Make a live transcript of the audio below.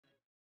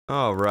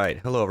All right,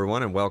 hello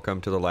everyone, and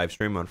welcome to the live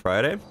stream on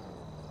Friday.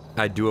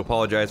 I do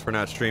apologize for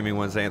not streaming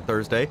Wednesday and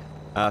Thursday.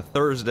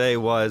 Thursday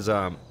was,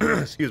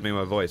 excuse me,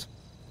 my voice.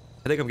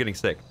 I think I'm getting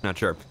sick, not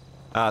sure.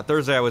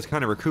 Thursday I was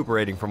kind of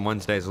recuperating from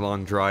Wednesday's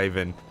long drive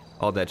and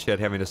all that shit,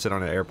 having to sit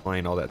on an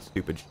airplane, all that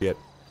stupid shit.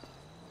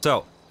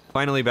 So,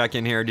 finally back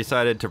in here,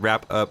 decided to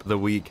wrap up the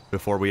week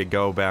before we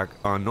go back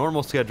on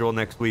normal schedule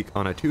next week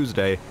on a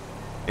Tuesday.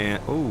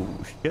 And, oh,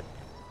 shit.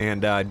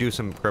 And, do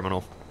some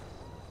criminal.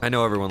 I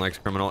know everyone likes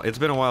criminal. It's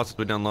been a while since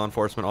we've done law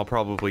enforcement. I'll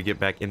probably get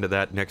back into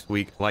that next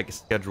week, like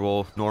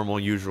schedule, normal,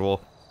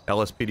 usual,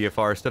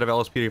 LSPDFR. Instead of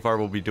LSPDFR,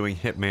 we'll be doing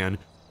Hitman,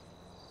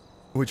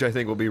 which I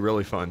think will be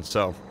really fun.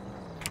 So,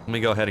 let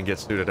me go ahead and get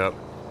suited up.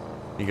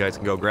 You guys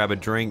can go grab a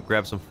drink,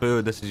 grab some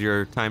food. This is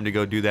your time to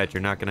go do that. You're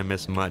not going to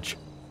miss much.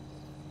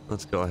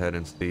 Let's go ahead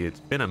and see.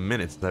 It's been a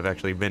minute since I've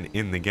actually been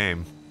in the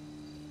game.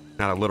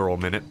 Not a literal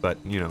minute, but,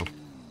 you know,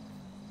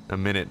 a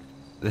minute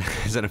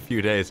is in a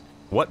few days.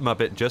 What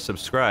Muppet just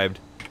subscribed?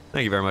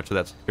 Thank you very much for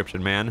that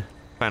subscription, man.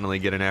 Finally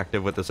getting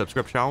active with the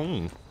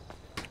subscription.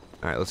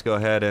 Alright, let's go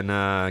ahead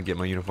and get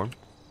my uniform.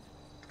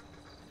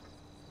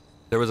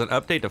 There was an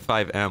update to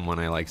 5M when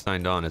I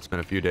signed on. It's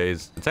been a few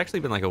days. It's actually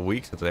been like a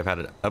week since they've had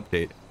an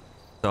update.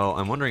 So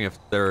I'm wondering if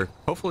they're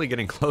hopefully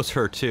getting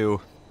closer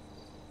to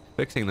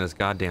fixing this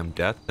goddamn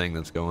death thing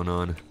that's going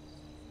on.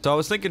 So I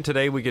was thinking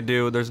today we could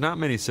do, there's not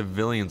many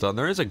civilians on.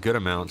 There is a good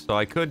amount, so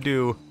I could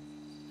do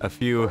a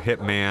few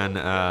Hitman,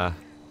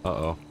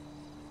 uh-oh.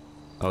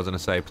 I was gonna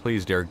say,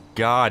 please, dear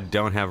God,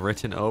 don't have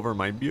written over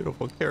my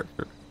beautiful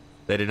character.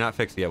 They did not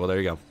fix it yet. Well, there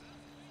you go.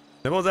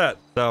 Simple as that.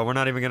 So we're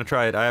not even gonna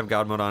try it. I have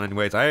God mode on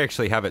anyways. I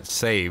actually have it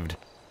saved,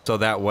 so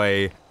that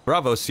way.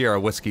 Bravo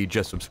Sierra Whiskey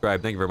just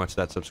subscribed. Thank you very much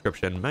for that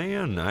subscription,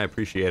 man. I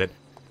appreciate it.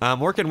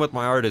 I'm working with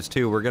my artist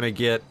too. We're gonna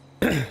get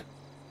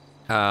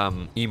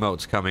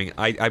emotes coming.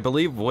 I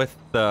believe with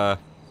the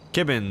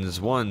Kibbins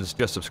ones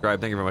just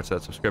subscribed. Thank you very much for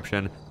that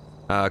subscription.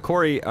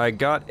 Corey, I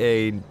got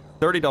a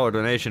 $30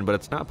 donation, but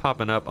it's not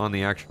popping up on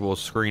the actual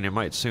screen. It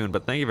might soon,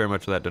 but thank you very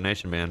much for that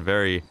donation, man.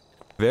 Very,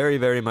 very,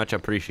 very much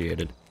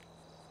appreciated.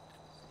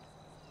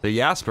 The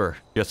Jasper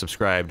just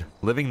subscribed.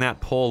 Living that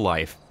pole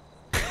life.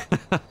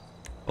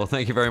 Well,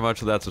 thank you very much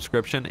for that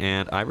subscription,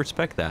 and I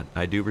respect that.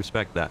 I do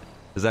respect that.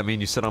 Does that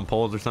mean you sit on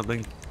poles or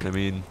something? I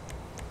mean,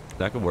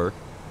 that could work.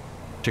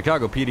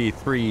 Chicago PD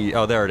 3,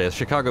 oh there it is.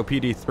 Chicago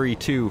PD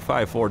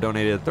 3254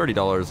 donated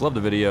 $30. Love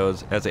the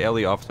videos. As a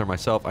LEO officer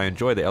myself, I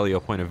enjoy the LEO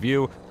point of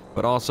view,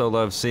 but also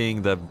love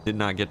seeing the, did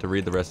not get to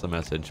read the rest of the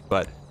message.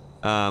 But,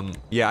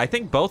 yeah, I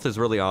think both is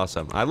really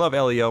awesome. I love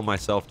LEO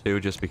myself too,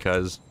 just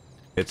because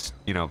it's,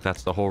 you know,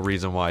 that's the whole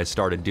reason why I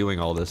started doing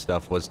all this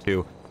stuff, was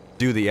to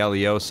do the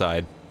LEO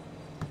side.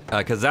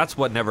 Because that's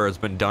what never has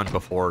been done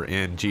before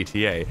in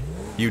GTA.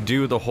 You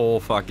do the whole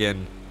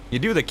fucking, you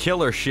do the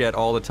killer shit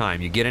all the time.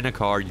 You get in a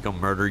car, you go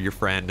murder your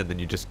friend, and then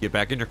you just get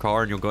back in your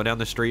car and you'll go down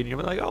the street and you'll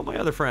be like, oh, my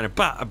other friend, and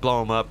bah,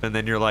 blow him up, and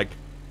then you're like,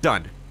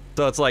 done.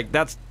 So it's like,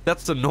 that's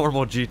the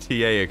normal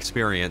GTA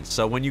experience.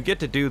 So when you get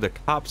to do the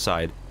cop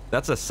side,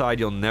 that's a side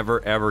you'll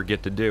never ever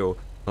get to do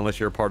unless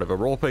you're a part of a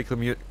roleplay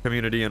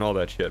community and all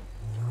that shit.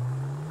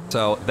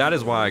 So that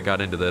is why I got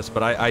into this.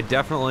 But I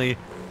definitely,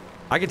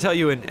 I can tell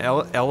you in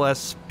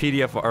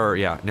LSPDFR, or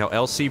yeah, no,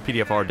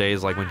 LCPDFR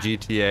days, like when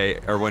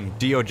GTA, or when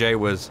DOJ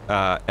was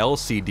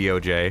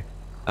LCDOJ,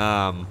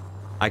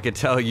 I could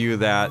tell you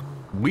that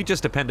we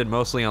just depended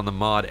mostly on the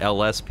mod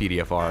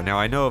LSPDFR. Now,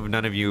 I know if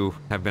none of you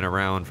have been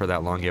around for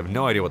that long, you have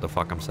no idea what the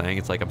fuck I'm saying.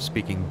 It's like I'm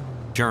speaking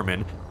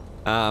German.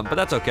 But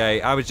that's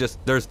okay. I was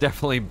just, there's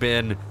definitely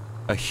been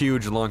a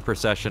huge long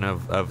procession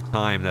of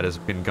time that has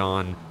been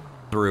gone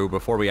through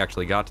before we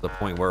actually got to the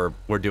point where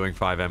we're doing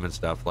 5M and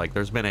stuff. Like,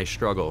 there's been a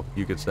struggle,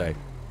 you could say.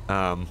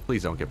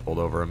 Please don't get pulled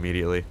over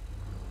immediately.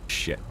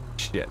 Shit.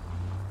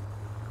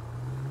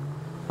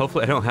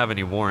 Hopefully I don't have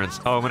any warrants.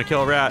 Oh, I'm gonna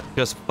kill a rat.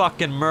 Just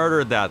fucking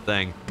murdered that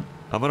thing.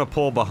 I'm gonna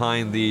pull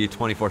behind the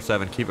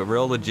 24/7. Keep it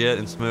real legit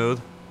and smooth.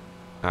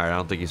 Alright, I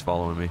don't think he's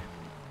following me.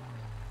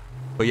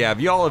 But yeah, if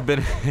y'all have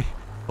been...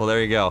 well,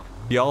 there you go.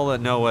 Y'all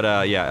that know what,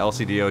 yeah,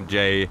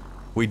 LCDOJ...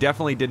 We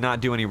definitely did not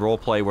do any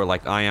roleplay where,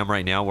 like, I am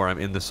right now, where I'm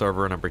in the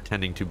server and I'm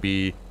pretending to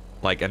be,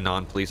 like, a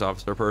non-police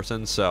officer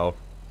person. So,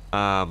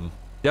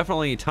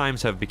 definitely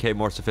times have become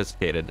more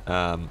sophisticated.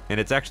 And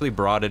it's actually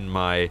broadened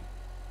my,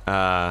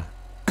 I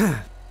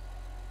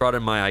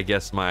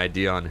guess, my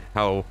idea on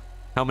how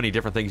many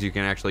different things you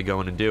can actually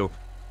go in and do.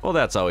 Well,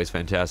 that's always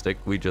fantastic.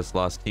 We just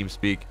lost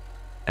TeamSpeak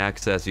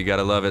access. You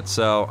gotta love it.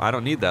 So, I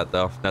don't need that,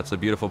 though. That's the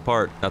beautiful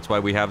part. That's why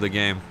we have the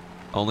game.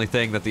 Only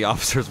thing that the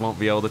officers won't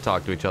be able to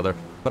talk to each other.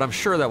 But I'm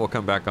sure that will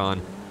come back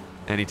on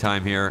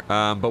anytime here.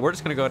 But we're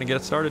just going to go ahead and get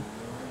it started.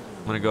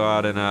 I'm going to go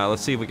out and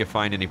let's see if we can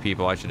find any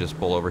people. I should just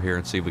pull over here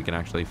and see if we can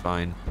actually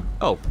find...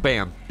 Oh,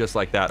 bam. Just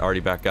like that. Already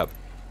back up.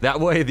 That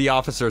way the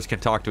officers can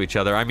talk to each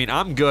other. I mean,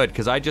 I'm good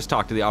because I just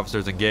talked to the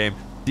officers in game.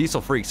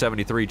 Diesel Freak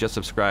 73 just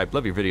subscribed.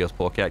 Love your videos,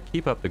 Polecat.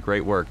 Keep up the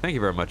great work. Thank you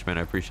very much, man.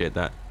 I appreciate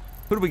that.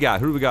 Who do we got?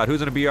 Who's going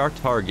to be our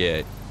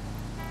target?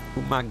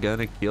 Who am I going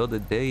to kill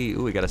today?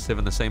 Ooh, we got a Civ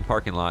in the same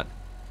parking lot.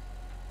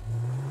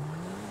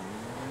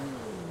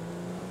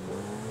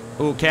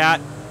 Ooh, cat.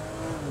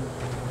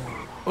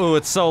 Ooh,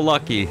 it's so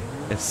lucky.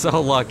 It's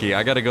so lucky.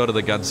 I gotta go to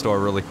the gun store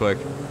really quick.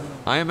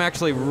 I am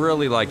actually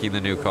really liking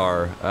the new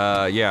car.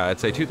 Yeah,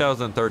 it's a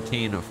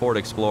 2013 Ford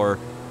Explorer.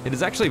 It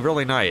is actually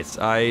really nice.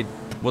 I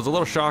was a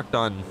little shocked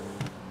on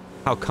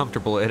how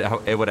comfortable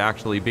it would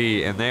actually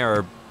be, and they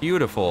are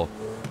beautiful,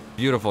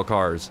 beautiful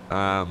cars.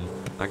 I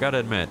gotta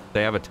admit,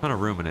 they have a ton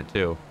of room in it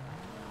too,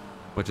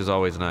 which is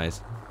always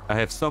nice. I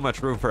have so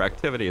much room for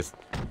activities.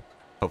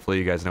 Hopefully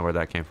you guys know where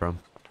that came from.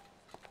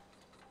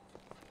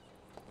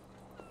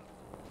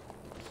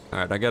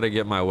 Alright, I gotta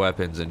get my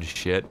weapons and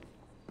shit.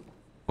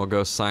 We'll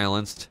go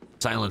silenced.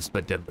 Silenced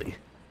but deadly.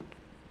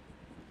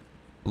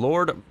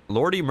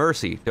 Lordy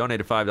Mercy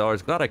donated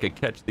 $5. Glad I could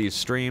catch these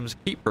streams.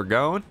 Keep her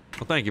going.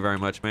 Well, thank you very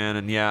much, man.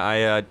 And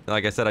yeah,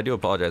 like I said, I do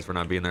apologize for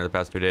not being there the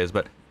past 2 days,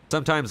 but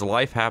sometimes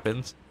life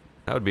happens.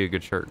 That would be a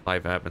good shirt.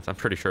 Life happens. I'm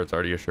pretty sure it's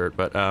already a shirt,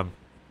 but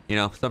you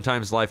know,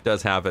 sometimes life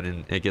does happen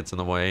and it gets in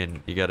the way,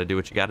 and you gotta do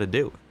what you gotta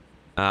do.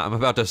 I'm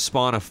about to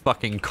spawn a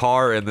fucking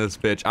car in this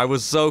bitch. I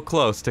was so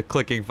close to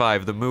clicking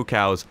 5. The moo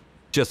cows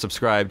just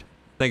subscribed.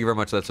 Thank you very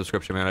much for that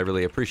subscription, man. I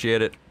really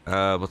appreciate it.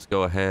 Let's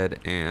go ahead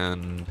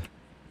and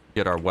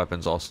get our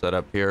weapons all set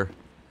up here.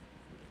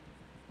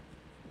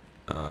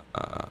 I'm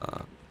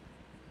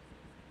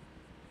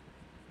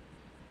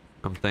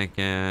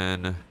thinking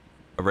a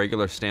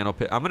regular Stanley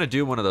pistol. I'm gonna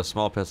do one of those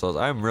small pistols.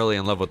 I'm really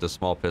in love with this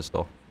small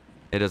pistol.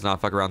 It does not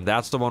fuck around.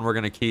 That's the one we're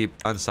gonna keep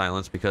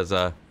unsilenced because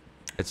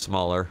it's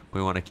smaller.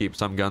 We want to keep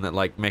some gun that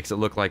like makes it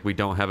look like we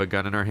don't have a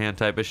gun in our hand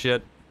type of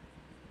shit.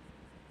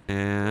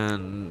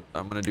 And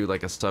I'm gonna do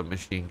like a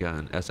submachine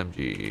gun,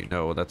 SMG.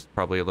 No, that's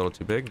probably a little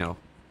too big. No,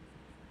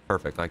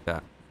 perfect like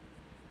that.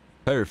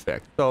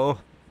 Perfect. So,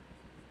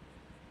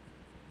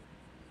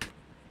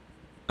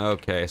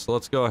 okay, so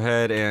let's go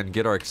ahead and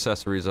get our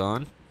accessories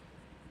on.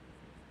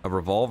 A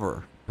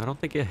revolver. I don't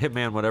think a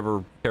Hitman would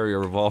ever carry a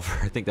revolver.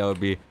 I think that would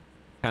be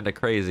kind of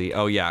crazy.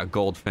 Oh yeah,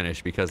 gold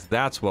finish, because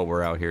that's what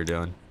we're out here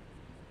doing.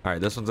 All right,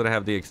 this one's gonna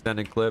have the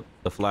extended clip,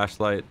 the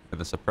flashlight,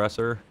 and the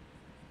suppressor.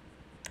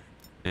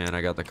 And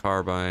I got the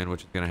carbine,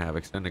 which is gonna have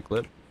extended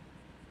clip,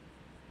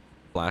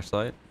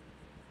 flashlight,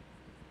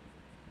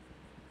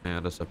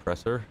 and a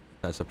suppressor.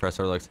 That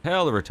suppressor looks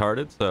hella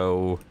retarded,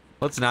 so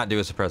let's not do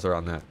a suppressor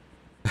on that.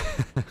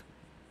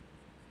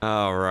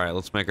 All right,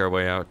 let's make our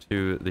way out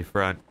to the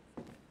front.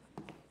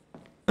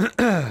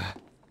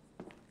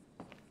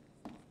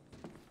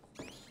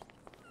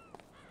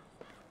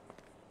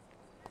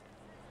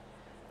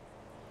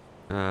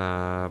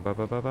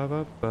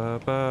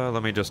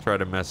 Let me just try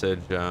to message,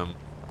 oh,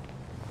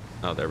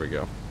 there we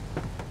go.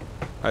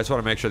 I just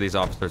want to make sure these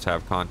officers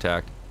have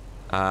contact.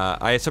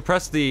 I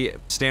suppressed the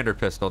standard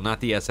pistol, not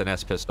the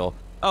SNS pistol.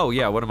 Oh,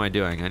 yeah, what am I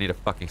doing? I need a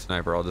fucking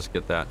sniper. I'll just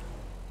get that.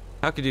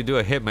 How could you do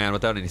a Hitman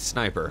without any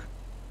sniper?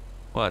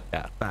 What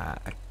the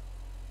fuck?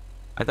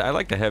 I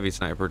like the heavy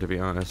sniper, to be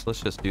honest.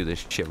 Let's just do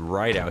this shit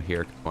right out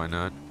here. Why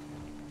not?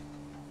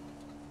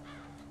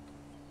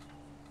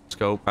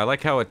 Scope. I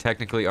like how it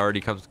technically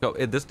already comes.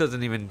 This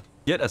doesn't even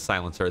get a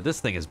silencer. This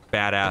thing is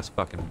badass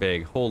fucking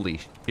big. Holy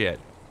shit.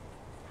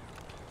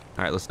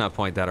 Alright, let's not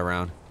point that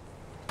around.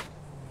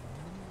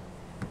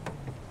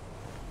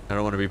 I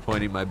don't want to be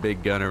pointing my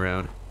big gun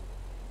around.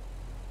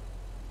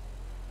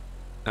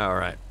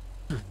 Alright.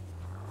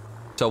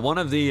 So one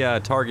of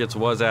the targets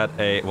was at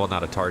a... Well,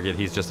 not a target.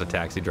 He's just a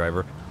taxi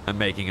driver. I'm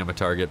making him a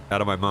target. Out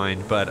of my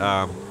mind. But,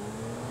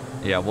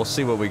 yeah, we'll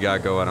see what we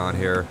got going on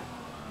here.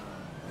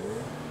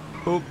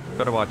 Oop.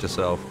 Better watch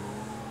yourself.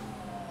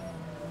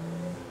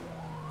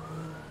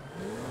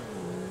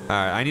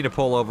 Alright, I need to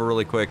pull over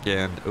really quick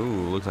and...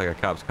 Ooh, looks like a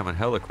cop's coming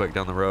hella quick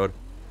down the road.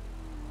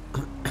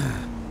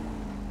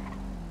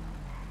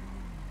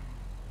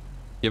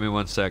 Give me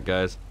 1 sec,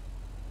 guys.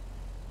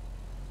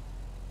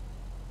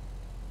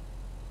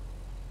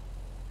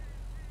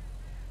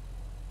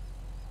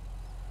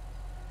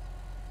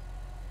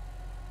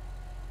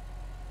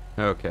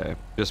 Okay,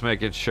 just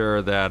making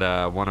sure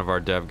that one of our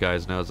dev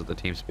guys knows that the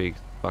team speaks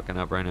fucking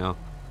up right now.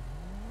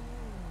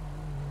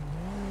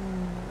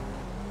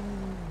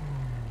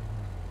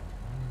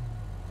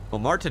 Well,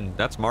 Martin,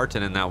 that's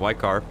Martin in that white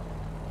car.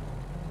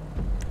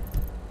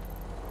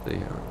 See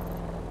here.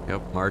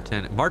 Yep,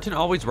 Martin. Martin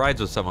always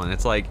rides with someone.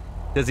 It's like,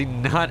 does he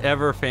not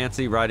ever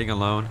fancy riding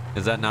alone?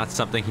 Is that not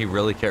something he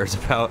really cares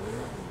about?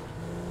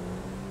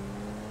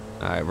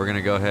 Alright, we're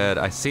gonna go ahead.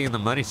 I see in the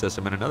money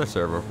system in another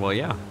server. Well,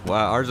 yeah.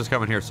 Well, ours is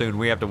coming here soon.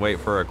 We have to wait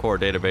for a core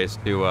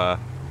database to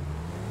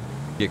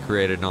get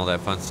created and all that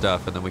fun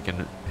stuff, and then we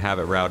can have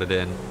it routed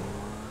in.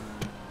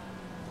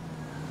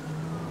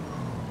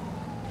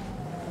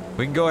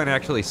 We can go and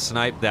actually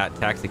snipe that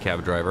taxi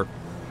cab driver.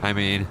 I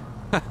mean,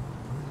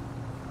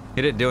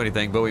 he didn't do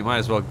anything, but we might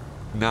as well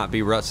not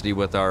be rusty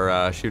with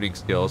our shooting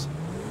skills.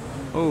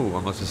 Oh,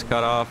 almost just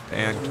cut off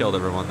and killed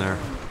everyone there.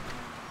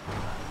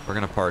 We're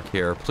gonna park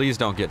here. Please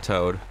don't get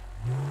towed.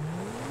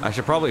 I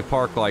should probably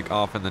park like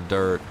off in the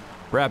dirt.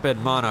 Rapid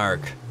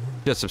Monarch.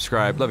 Just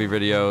subscribe. Love your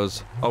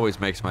videos. Always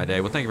makes my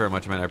day. Well, thank you very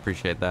much, man. I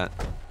appreciate that.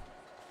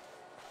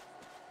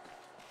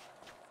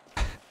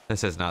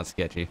 This is not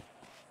sketchy.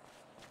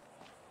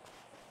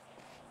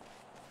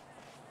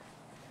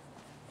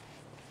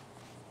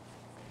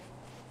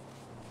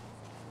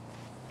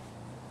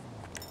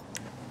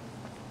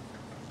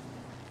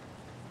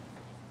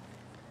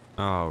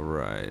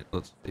 Alright,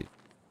 let's see.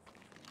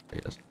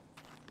 Yes.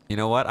 You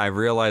know what? I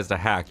realized a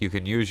hack. You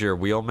can use your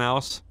wheel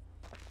mouse,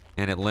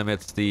 and it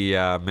limits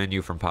the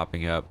menu from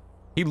popping up.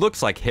 He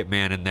looks like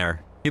Hitman in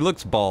there. He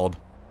looks bald.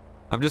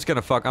 I'm just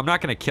gonna I'm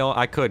not gonna kill.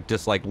 I could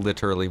just, like,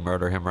 literally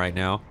murder him right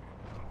now.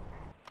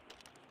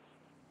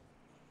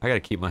 I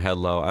gotta keep my head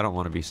low. I don't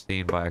want to be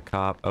seen by a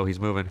cop. Oh, he's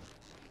moving.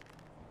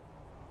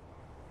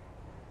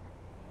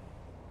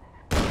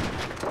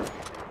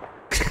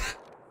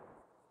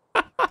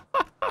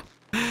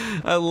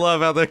 I love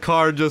how the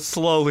car just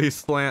slowly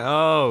slant.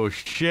 Oh,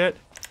 shit.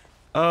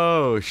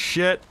 Oh,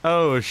 shit.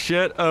 Oh,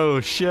 shit. Oh,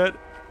 shit.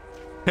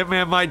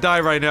 Hitman might die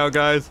right now,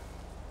 guys.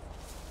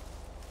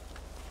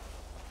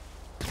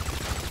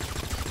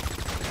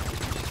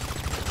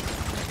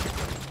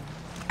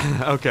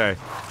 Okay.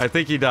 I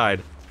think he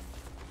died.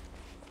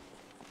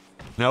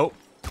 Nope.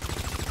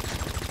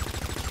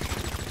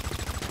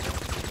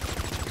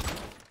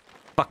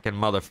 Fucking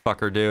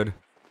motherfucker, dude.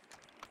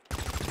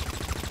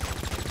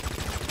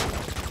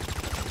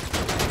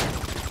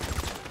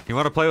 You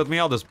want to play with me?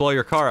 I'll just blow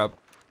your car up.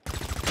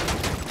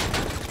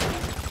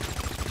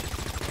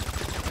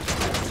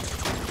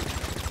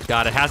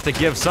 God, it has to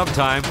give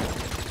sometime.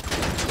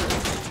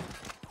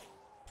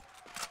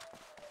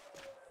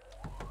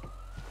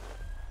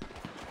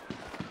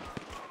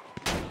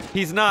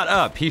 He's not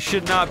up. He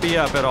should not be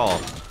up at all.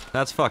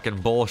 That's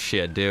fucking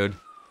bullshit, dude.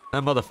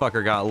 That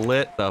motherfucker got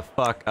lit the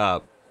fuck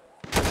up.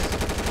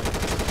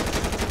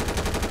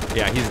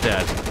 Yeah, he's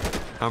dead.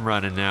 I'm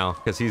running now,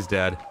 because he's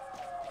dead.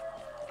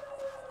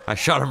 I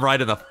shot him right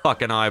in the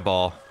fucking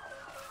eyeball.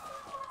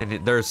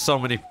 And there's so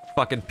many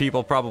fucking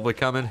people probably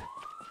coming.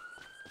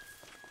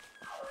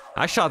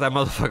 I shot that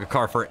motherfucker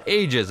car for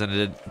ages and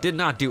it did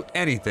not do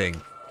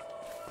anything.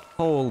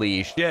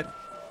 Holy shit.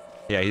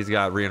 Yeah, he's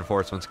got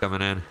reinforcements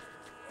coming in.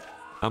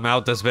 I'm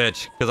out this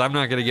bitch, because I'm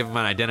not gonna give him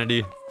an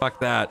identity. Fuck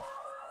that.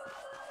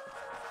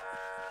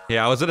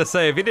 Yeah, I was gonna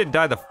say, if he didn't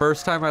die the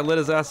first time I lit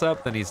his ass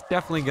up, then he's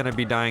definitely gonna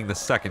be dying the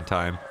second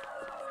time.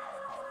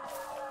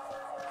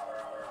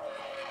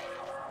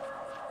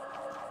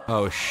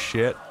 Oh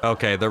shit.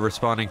 Okay, they're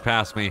responding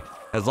past me.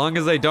 As long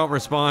as they don't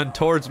respond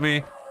towards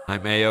me,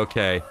 I'm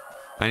A-okay.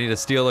 I need to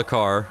steal a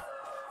car.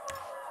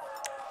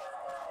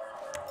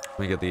 Let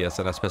me get the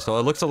SNS pistol.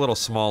 It looks a little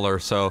smaller,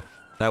 so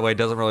that way it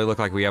doesn't really look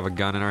like we have a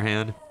gun in our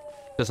hand.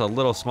 Just a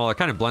little smaller.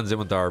 Kind of blends in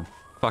with our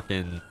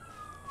fucking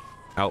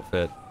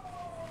outfit.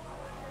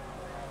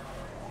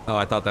 Oh,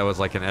 I thought that was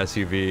like an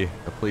SUV.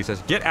 A police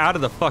SUV. Get out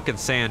of the fucking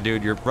sand,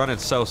 dude. You're running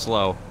so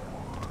slow.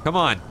 Come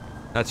on.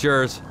 That's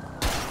yours.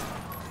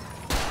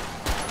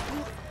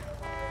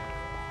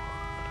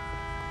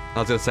 I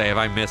was gonna say, if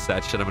I miss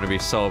that shit, I'm gonna be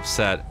so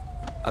upset.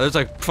 There's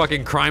like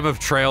fucking crime of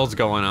trails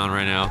going on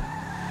right now.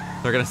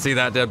 They're gonna see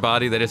that dead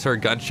body. They just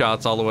heard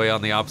gunshots all the way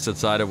on the opposite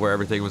side of where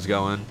everything was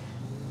going.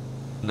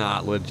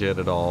 Not legit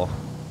at all.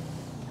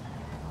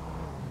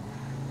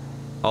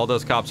 All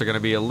those cops are gonna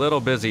be a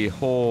little busy.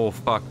 Oh,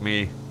 fuck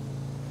me.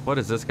 What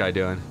is this guy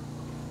doing?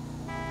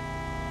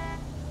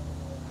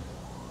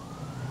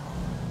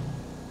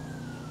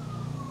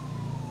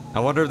 I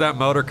wonder if that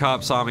motor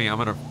cop saw me. I'm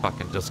gonna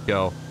fucking just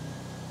go.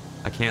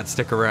 I can't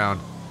stick around.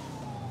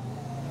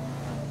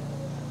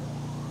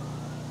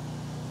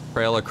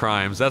 Trail of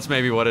crimes. That's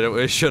maybe what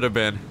it should have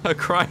been. A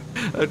crime.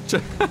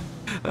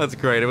 That's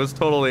great. It was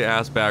totally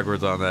ass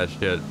backwards on that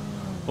shit.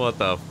 What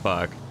the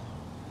fuck?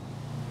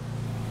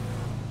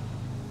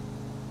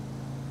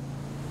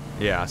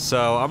 Yeah,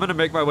 so I'm gonna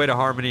make my way to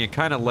Harmony and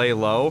kind of lay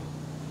low.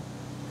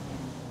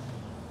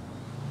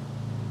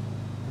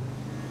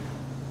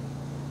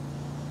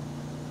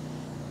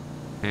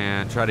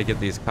 And try to get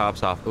these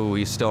cops off. Ooh,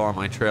 he's still on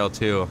my trail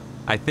too.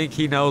 I think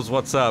he knows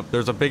what's up.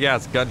 There's a big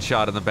ass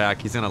gunshot in the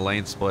back. He's in a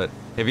lane split.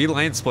 If he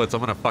lane splits,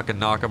 I'm gonna fucking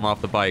knock him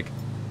off the bike.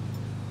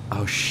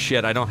 Oh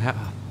shit, I don't have...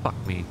 Oh,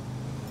 fuck me.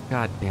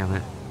 God damn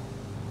it.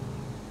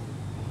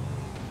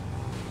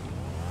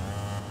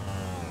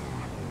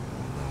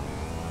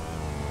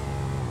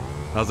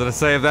 I was gonna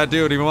say, if that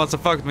dude even wants to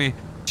fuck with me,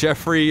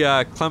 Jeffrey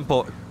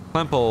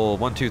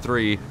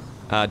Klempel123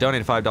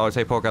 donated $5.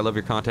 Hey Pork, I love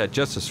your content.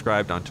 Just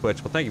subscribed on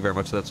Twitch. Well, thank you very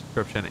much for that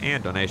subscription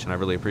and donation. I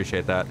really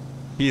appreciate that.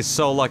 He's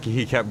so lucky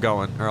he kept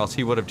going, or else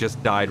he would have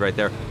just died right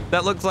there.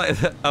 That looks like...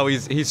 Oh,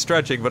 he's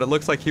stretching, but it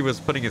looks like he was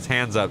putting his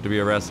hands up to be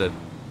arrested.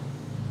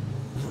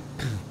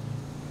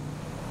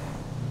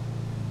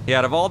 Yeah,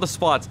 out of all the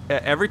spots,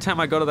 every time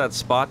I go to that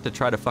spot to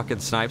try to fucking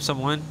snipe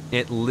someone,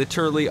 it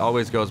literally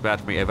always goes bad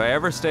for me. If I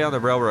ever stay on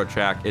the railroad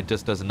track, it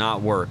just does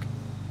not work.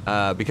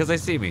 Because they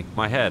see me.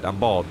 My head. I'm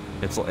bald.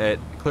 It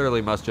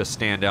clearly must just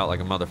stand out like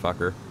a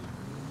motherfucker.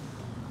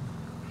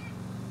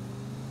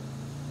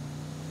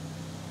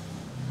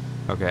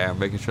 Okay, I'm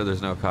making sure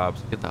there's no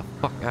cops. Get the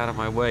fuck out of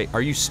my way.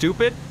 Are you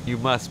stupid? You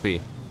must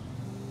be.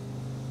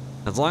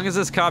 As long as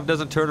this cop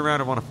doesn't turn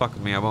around and want to fuck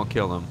with me, I won't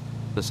kill him.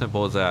 As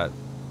simple as that.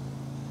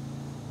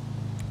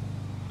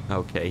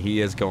 Okay,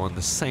 he is going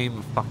the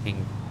same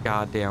fucking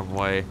goddamn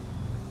way.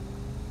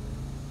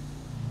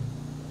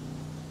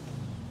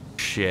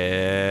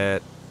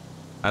 Shit.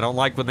 I don't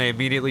like when they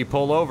immediately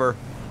pull over.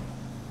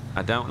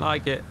 I don't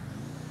like it.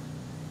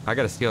 I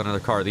gotta steal another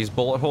car. These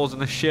bullet holes in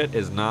the shit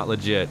is not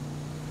legit.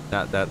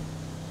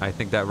 I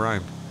think that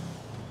rhymed.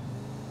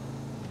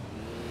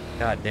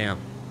 God damn.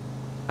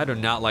 I do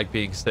not like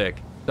being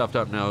sick. Stuffed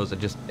up nose,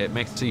 it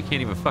makes it so you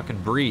can't even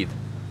fucking breathe.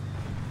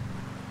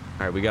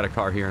 Alright, we got a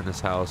car here in this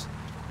house.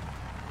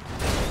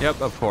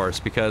 Yep, of course,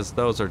 because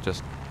those are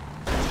just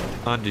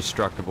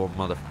undestructible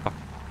motherfucking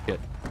shit.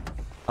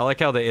 I like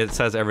how it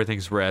says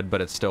everything's red,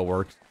 but it still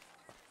works.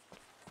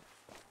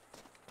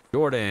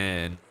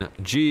 Jordan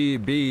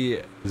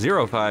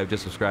GB05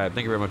 just subscribed.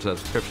 Thank you very much for that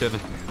subscription.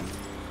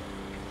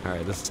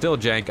 Alright, this is still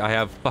jank. I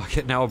have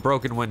fucking now a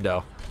broken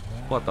window.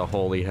 What the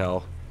holy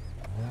hell?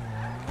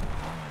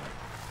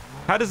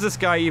 How does this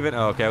guy even...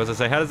 Oh, okay, I was gonna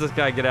say, how does this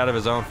guy get out of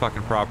his own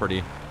fucking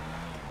property?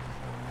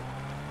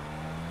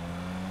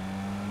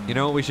 You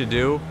know what we should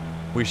do?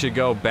 We should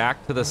go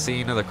back to the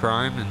scene of the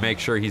crime and make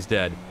sure he's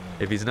dead.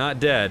 If he's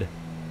not dead,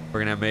 we're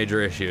gonna have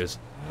major issues.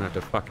 We're gonna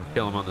have to fucking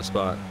kill him on the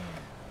spot.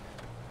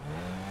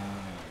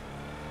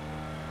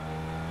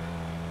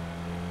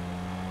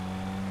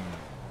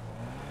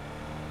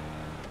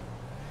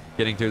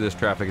 Getting through this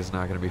traffic is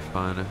not gonna be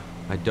fun.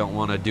 I don't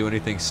want to do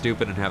anything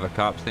stupid and have a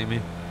cop see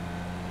me.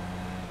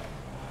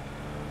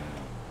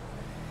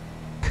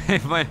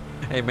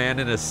 A man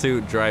in a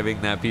suit driving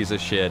that piece of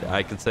shit.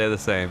 I can say the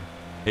same.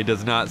 It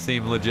does not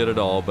seem legit at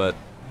all, but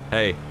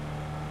hey,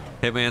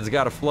 Hitman's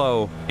got to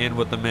flow in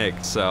with the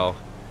mix, so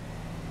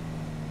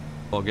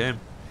full game.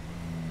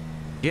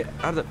 Get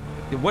out of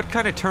the... What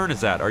kind of turn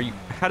is that?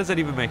 How does that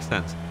even make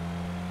sense?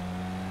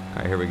 All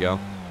right, here we go.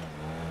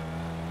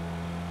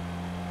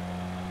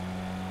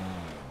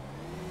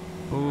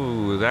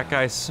 Ooh, that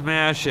guy's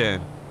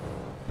smashing.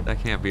 That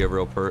can't be a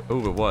real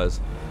Ooh, it was.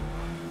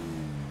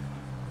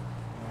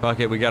 Fuck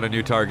it, we got a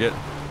new target.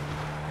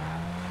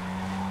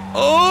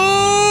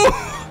 Oh!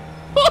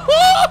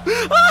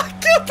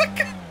 Get the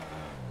guy!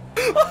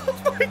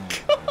 Oh my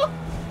god!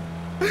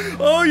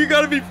 Oh, you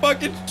gotta be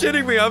fucking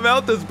shitting me! I'm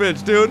out this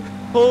bitch, dude.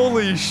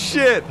 Holy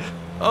shit!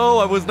 Oh,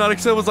 I was not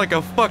expecting. It was like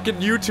a fucking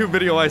YouTube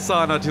video I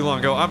saw not too long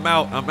ago. I'm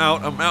out. I'm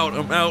out. I'm out.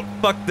 I'm out.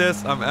 Fuck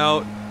this. I'm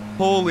out.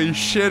 Holy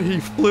shit!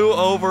 He flew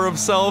over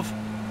himself.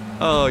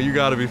 Oh, you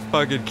gotta be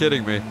fucking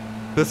kidding me!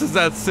 This is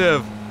that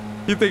Civ.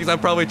 He thinks I'm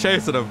probably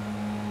chasing him.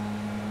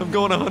 I'm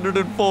going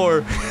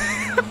 104.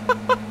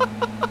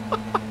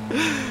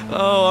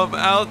 Oh, I'm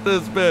out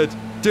this bitch.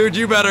 Dude,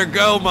 you better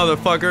go,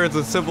 motherfucker. It's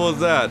as simple as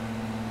that.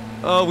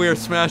 Oh, we are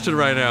smashing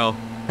right now.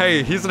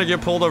 Hey, he's gonna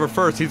get pulled over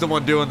first. He's the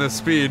one doing this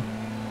speed.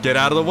 Get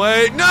out of the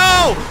way.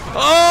 No!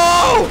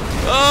 Oh!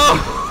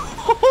 Oh!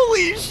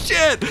 Holy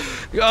shit!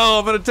 Oh,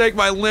 I'm gonna take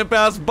my limp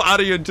ass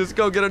body and just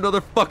go get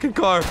another fucking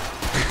car.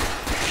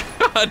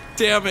 God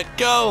damn it,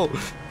 go!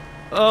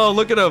 Oh,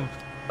 look at him.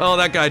 Oh,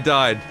 that guy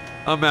died.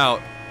 I'm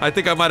out. I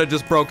think I might have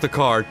just broke the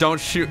car. Don't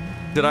shoot.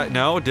 Did I?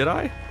 No, did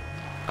I?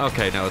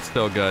 Okay, no, it's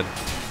still good.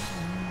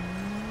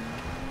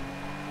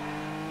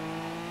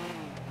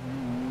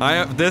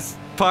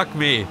 Fuck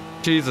me.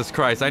 Jesus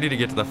Christ, I need to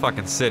get to the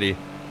fucking city.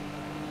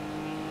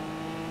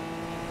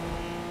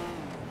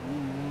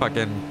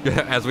 Fucking,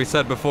 as we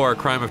said before,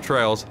 crime of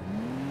trails.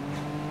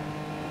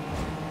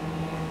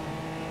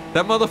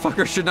 That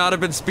motherfucker should not have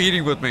been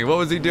speeding with me. What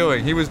was he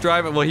doing? He was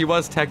driving, well, he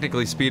was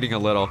technically speeding a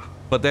little,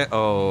 but then,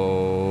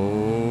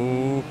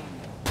 oh.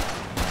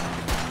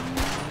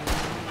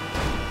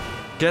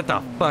 Get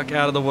the fuck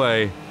out of the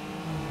way.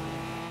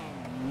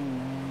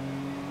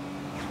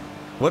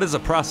 What is the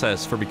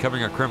process for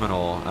becoming a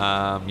criminal?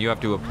 You have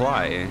to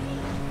apply.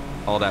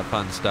 All that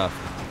fun stuff.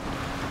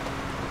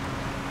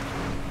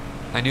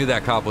 I knew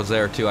that cop was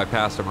there too. I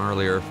passed him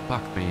earlier.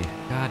 Fuck me.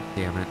 God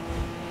damn it.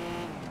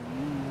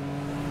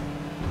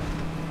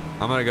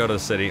 I'm gonna go to the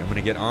city. I'm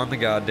gonna get on the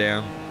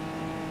goddamn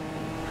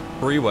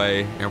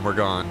freeway and we're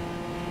gone.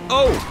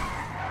 Oh!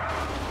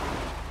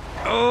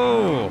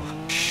 Oh!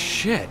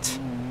 Shit.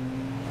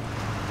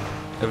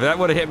 If that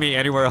would have hit me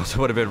anywhere else, it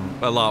would have been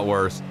a lot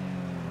worse.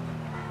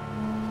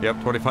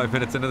 Yep, 25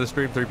 minutes into the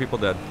stream, 3 people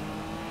dead.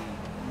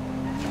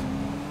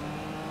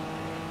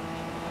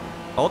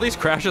 All these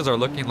crashes are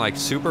looking like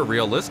super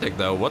realistic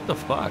though. What the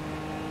fuck?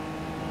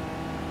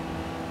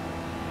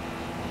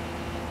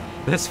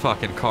 This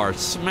fucking car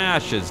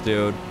smashes,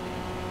 dude.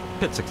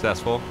 Hit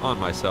successful on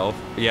myself.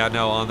 Yeah,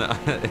 no, on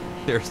the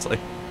seriously.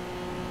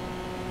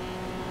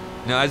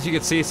 Now, as you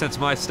can see, since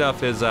my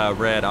stuff is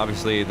red,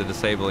 obviously the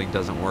disabling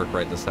doesn't work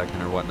right this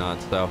second or whatnot,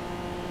 so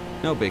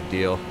no big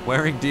deal.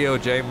 Wearing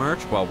DOJ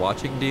merch while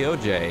watching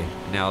DOJ.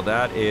 Now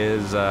that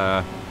is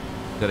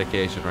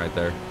dedication right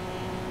there.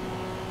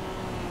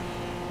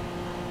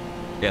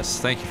 Yes,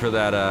 thank you for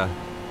that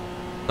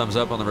thumbs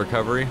up on the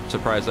recovery.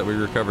 Surprised that we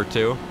recovered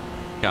too.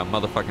 Got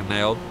motherfucking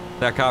nailed.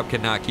 That cop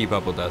cannot keep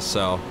up with us,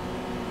 so.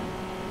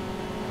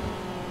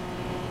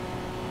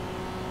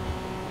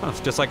 Oh, it's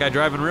just like I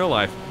drive in real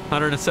life.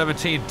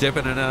 117,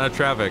 dipping in and out of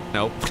traffic.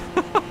 Nope.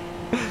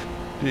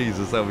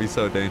 Jesus, that would be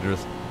so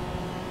dangerous.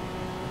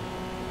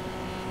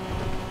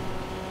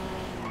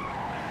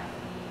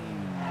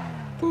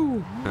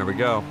 Woo. There we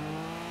go.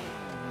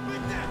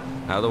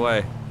 Out of the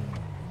way.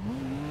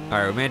 All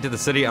right, we made it to the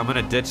city. I'm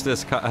gonna ditch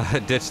this.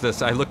 Ditch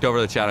this. I looked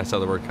over the chat. I saw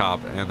the word cop,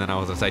 and then I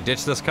was gonna say,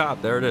 ditch this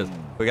cop. There it is.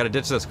 We gotta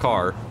ditch this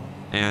car,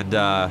 and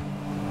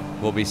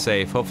we'll be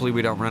safe. Hopefully,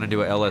 we don't run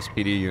into a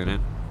LSPD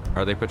unit.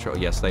 Are they patrol?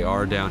 Yes, they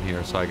are down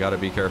here. So I gotta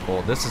be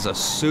careful. This is a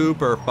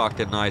super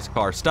fucking nice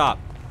car. Stop.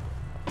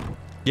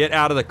 Get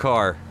out of the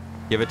car.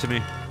 Give it to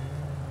me.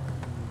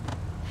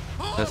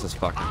 This is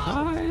fucking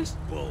nice.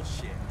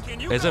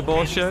 Bullshit. Is it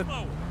bullshit?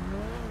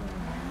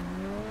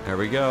 There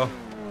we go.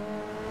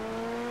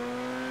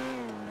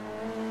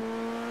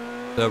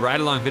 The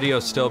ride-along video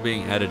is still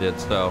being edited,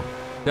 so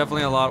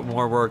definitely a lot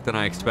more work than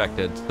I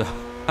expected. So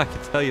I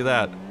can tell you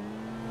that.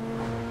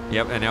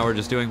 Yep, and now we're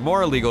just doing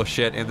more illegal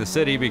shit in the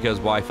city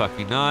because why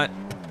fucking not?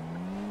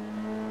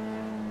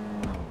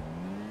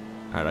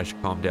 Alright, I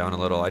should calm down a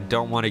little. I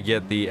don't want to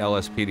get the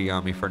LSPD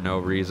on me for no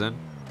reason.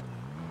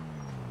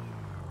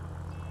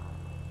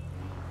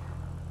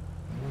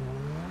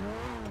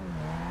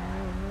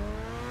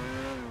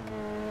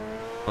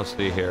 Let's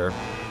see here.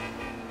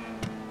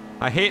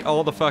 I hate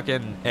all the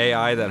fucking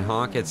AI that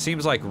honk. It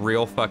seems like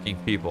real fucking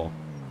people.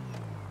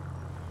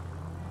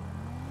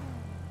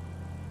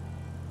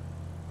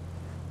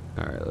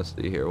 Alright, let's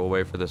see here. We'll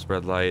wait for this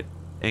red light.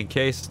 In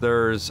case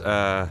there's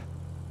a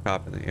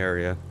cop in the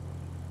area.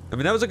 I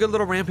mean, that was a good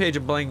little rampage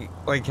in Blaine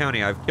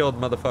County. I've killed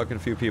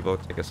motherfucking few people.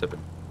 Take a sip of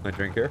my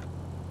drink here.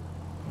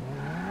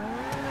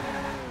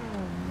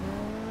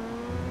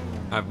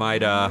 I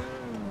might, I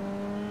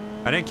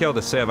didn't kill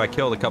the Civ. I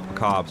killed a couple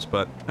cops,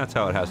 but that's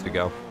how it has to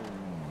go.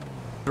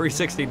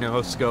 360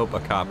 no scope a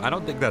cop. I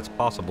don't think that's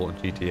possible in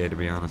GTA, to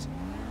be honest.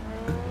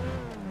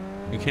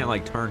 You can't,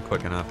 like, turn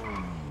quick enough.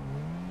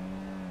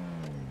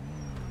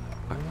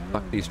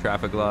 Fuck these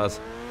traffic laws.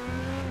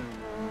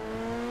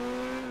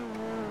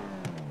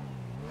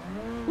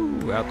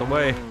 Ooh, out the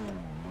way.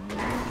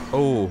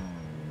 Oh.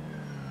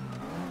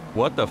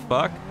 What the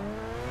fuck?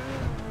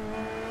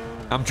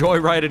 I'm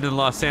joyriding in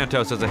Los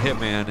Santos as a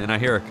hitman, and I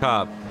hear a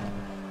cop.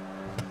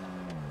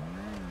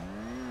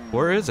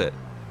 Where is it?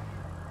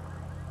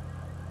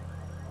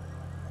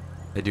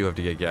 I do have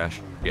to get gas.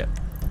 Yeah.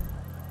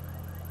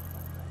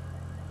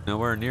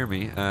 Nowhere near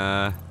me.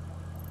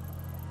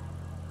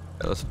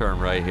 Let's turn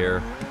right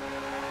here.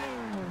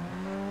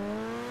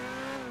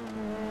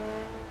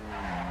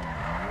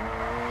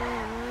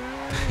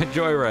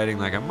 Joyriding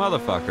like a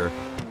motherfucker.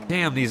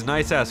 Damn, these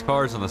nice-ass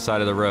cars on the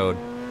side of the road.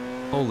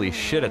 Holy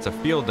shit, it's a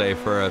field day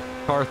for a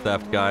car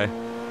theft guy.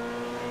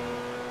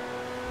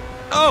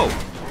 Oh!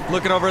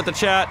 Looking over at the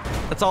chat.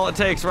 That's all it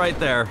takes right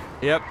there.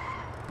 Yep.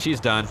 She's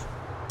done.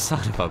 Son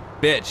of a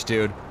bitch,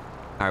 dude.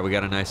 Alright, we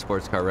got a nice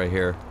sports car right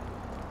here.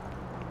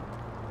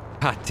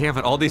 God damn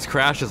it, all these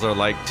crashes are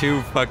like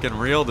too fucking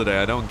real today.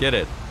 I don't get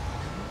it.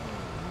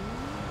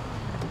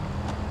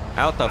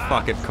 Out the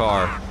fucking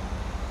car.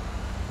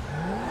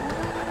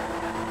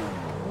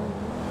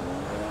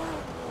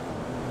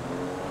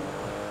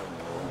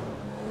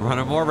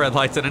 Running more red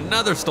lights and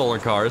another stolen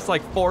car. It's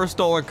like 4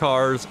 stolen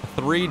cars,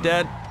 3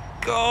 dead.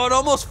 God,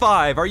 almost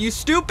 5. Are you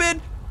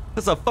stupid?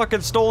 That's a fucking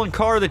stolen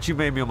car that you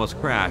made me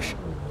almost crash.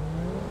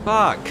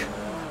 Fuck.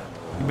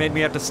 You made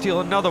me have to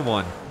steal another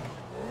one.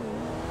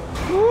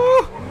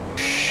 Woo!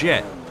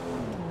 Shit.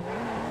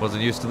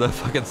 Wasn't used to the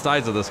fucking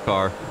size of this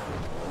car.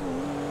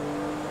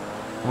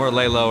 We're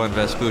lay low in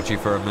Vespucci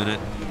for a minute.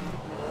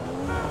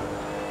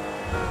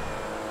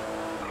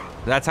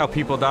 That's how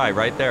people die,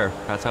 right there.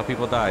 That's how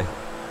people die.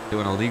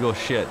 Doing illegal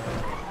shit.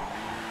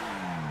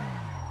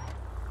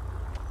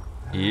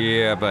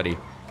 Yeah, buddy.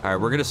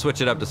 Alright, we're gonna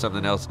switch it up to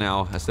something else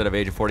now instead of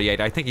Agent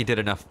 48. I think he did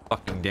enough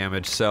fucking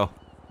damage, so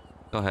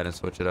go ahead and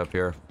switch it up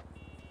here.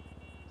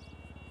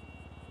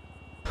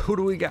 Who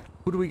do we got?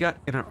 Who do we got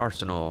in our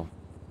arsenal?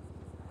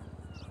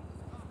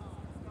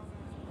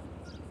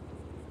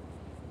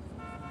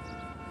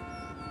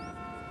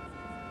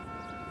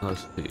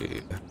 Let's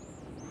see.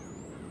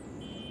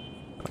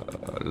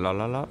 La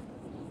la la.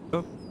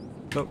 Oh,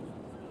 oh.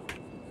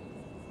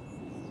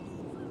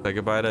 Say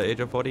goodbye to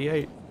Agent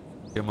 48.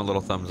 Give him a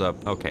little thumbs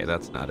up. Okay,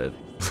 that's not it.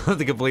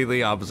 The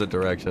completely opposite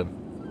direction.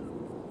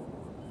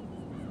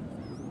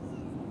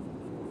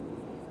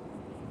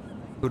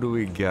 Who do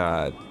we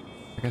got?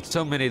 I got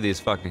so many of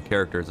these fucking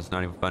characters, it's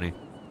not even funny.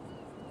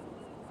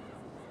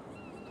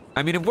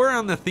 I mean, if we're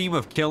on the theme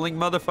of killing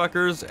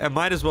motherfuckers, I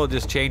might as well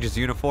just change his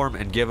uniform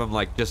and give him,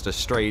 like, just a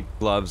straight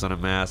gloves and a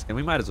mask, and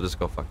we might as well just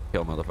go fucking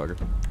kill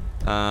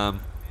motherfuckers.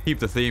 Keep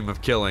the theme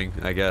of killing,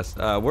 I guess.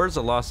 Where's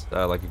a lost,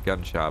 like, a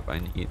gun shop? I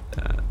need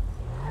that.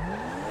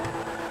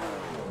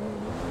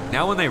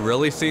 Now when they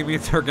really see me,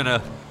 they're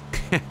gonna...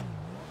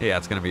 yeah,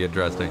 it's gonna be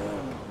interesting.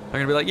 They're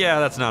gonna be like, yeah,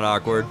 that's not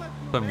awkward.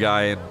 Some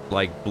guy in,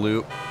 like,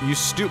 blue. You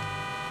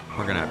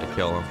We're gonna have to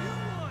kill him.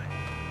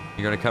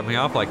 You're gonna cut me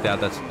off like that.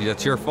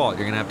 That's your fault.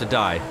 You're gonna have to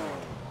die.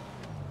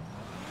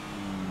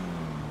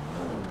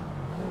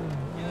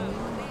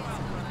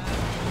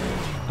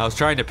 I was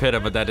trying to pit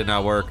him, but that did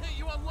not work.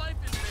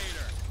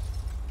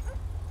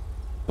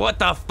 What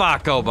the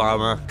fuck,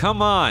 Obama?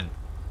 Come on.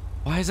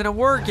 Why isn't it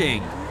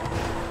working?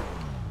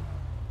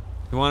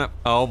 You wanna...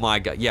 Oh my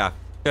god. Yeah,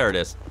 there it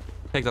is.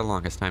 Take the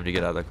longest time to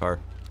get out of the car.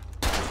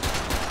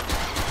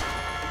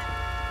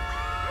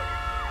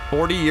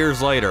 40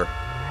 years later.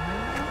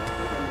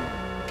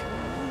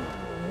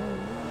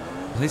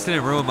 At least it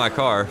didn't ruin my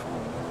car.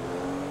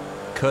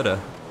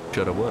 Coulda,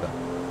 shoulda, woulda.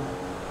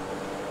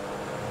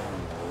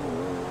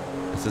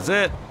 This is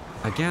it.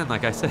 Again,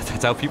 like I said,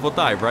 that's how people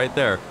die, right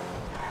there.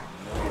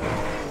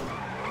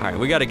 Alright,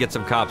 we gotta get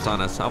some cops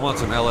on us. I want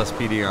some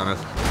LSPD on us.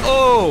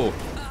 Oh!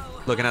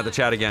 Looking at the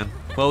chat again.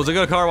 Well, it was a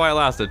good car while it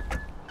lasted.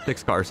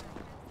 6 cars.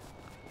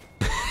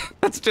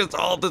 That's just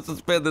all this has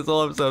been this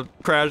whole episode.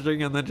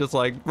 Crashing and then just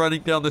like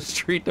running down the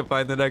street to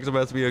find the next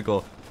best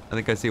vehicle. I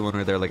think I see one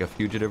right there, like a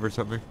fugitive or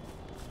something.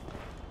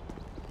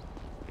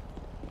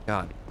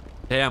 God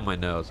damn my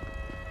nose.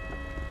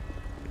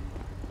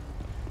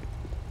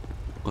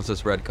 What's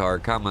this red car?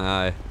 Caught my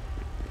eye.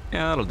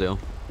 Yeah, that'll do.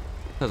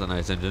 Has a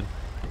nice engine.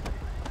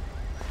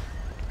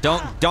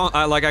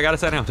 Like I gotta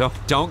say now,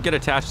 don't get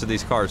attached to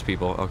these cars,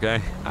 people, okay?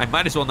 I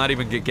might as well not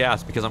even get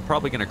gas because I'm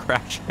probably gonna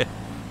crash it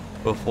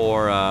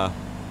before,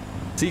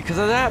 see, because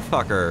of that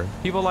fucker.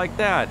 People like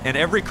that. And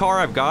every car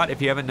I've got, if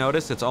you haven't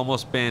noticed, it's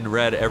almost been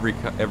red every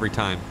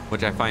time,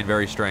 which I find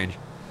very strange.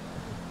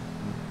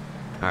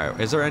 Alright,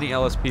 is there any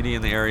LSPD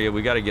in the area?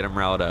 We gotta get them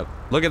riled up.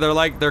 Look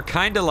at, they're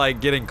kind of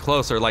like getting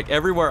closer. Like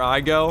everywhere I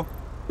go,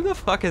 who the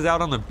fuck is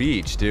out on the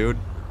beach, dude?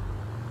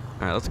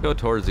 Alright, let's go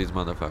towards these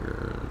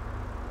motherfuckers.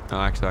 Oh,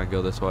 actually, I can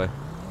go this way.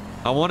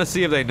 I want to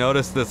see if they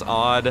notice this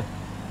odd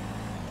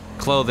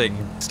clothing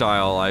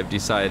style I've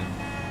decided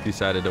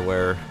to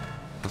wear.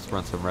 Let's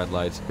run some red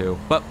lights too.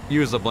 But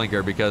use the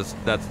blinker because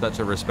that's such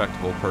a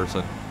respectable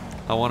person.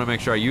 I want to make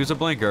sure I use a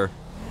blinker,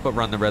 but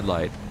run the red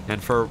light.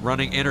 And for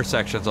running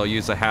intersections, I'll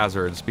use the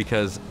hazards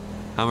because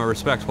I'm a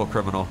respectful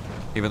criminal,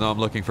 even though I'm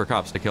looking for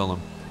cops to kill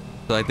them.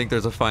 So I think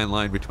there's a fine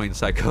line between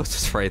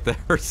psychosis right there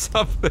or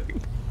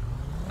something.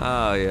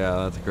 Oh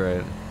yeah, that's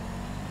great.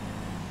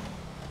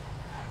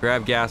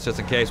 Grab gas just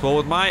in case. Well,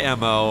 with my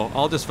MO,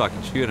 I'll just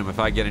fucking shoot him if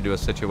I get into a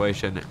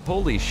situation.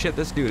 Holy shit,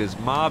 this dude is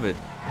mobbing.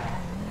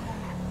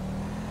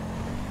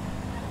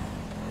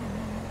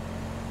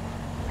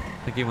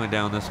 I think he went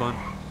down this one.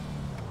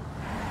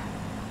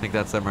 I think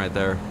that's them right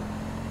there.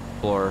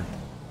 Floor.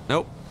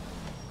 Nope.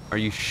 Are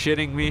you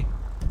shitting me?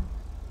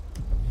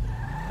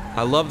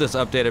 I love this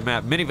updated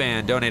map.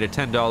 Minivan donated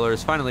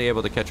 $10. Finally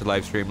able to catch your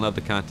live stream. Love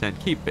the content.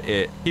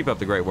 Keep up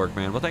the great work,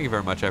 man. Well, thank you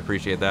very much. I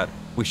appreciate that.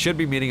 We should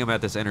be meeting him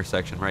at this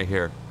intersection right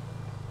here.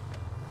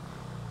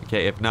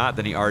 Okay, if not,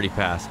 then he already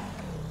passed.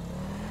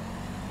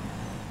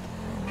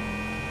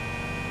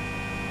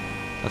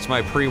 That's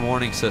my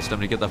pre-warning system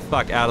to get the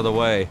fuck out of the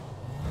way.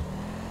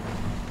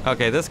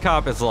 Okay, this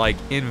cop is like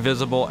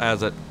invisible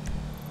as a...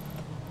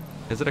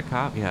 Is it a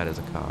cop? Yeah, it is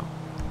a cop.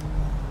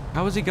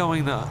 How is he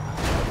going the...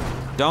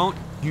 Don't,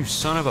 you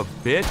son of a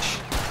bitch.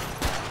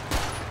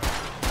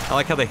 I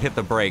like how they hit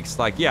the brakes.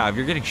 Like, yeah, if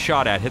you're getting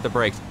shot at, hit the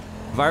brakes.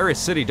 Virus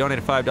City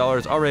donated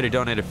 $5. Already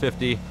donated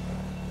 50.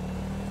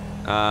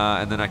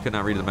 And then I could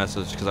not read the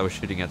message because I was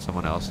shooting at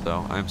someone else,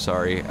 though. I'm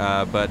sorry.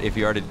 But if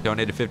you already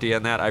donated 50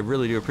 on that, I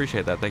really do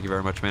appreciate that. Thank you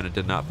very much, man. It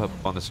did not pop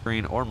up on the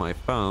screen or my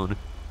phone,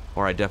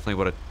 or I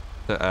definitely would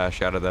have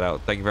shouted that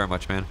out. Thank you very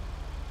much, man.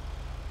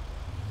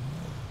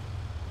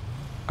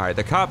 All right,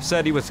 the cop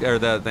said he was, or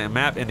the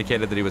map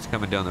indicated that he was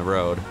coming down the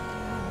road.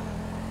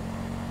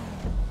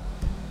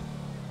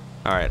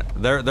 All right,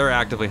 they're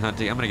actively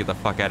hunting. I'm gonna get the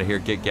fuck out of here.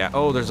 Get gas.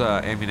 Oh, there's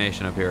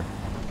ammunition up here.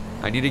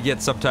 I need to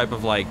get some type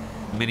of like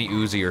mini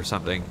Uzi or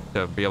something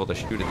to be able to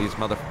shoot at these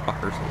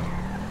motherfuckers.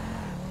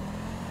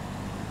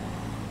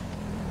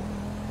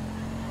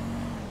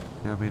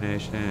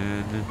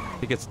 Ammunition. I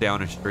think it's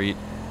down a street.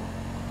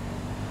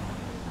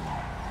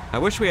 I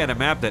wish we had a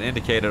map that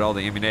indicated all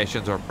the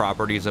ammunitions or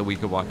properties that we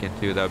could walk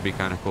into. That would be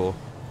kind of cool.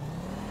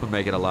 Would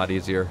make it a lot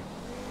easier.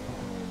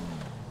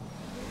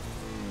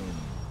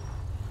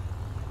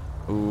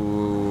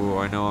 Ooh,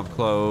 I know I'm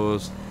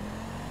close.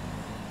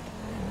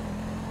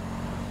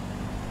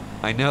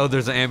 I know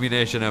there's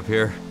ammunition up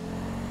here.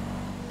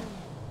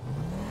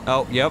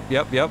 Oh, yep.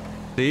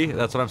 See,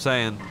 that's what I'm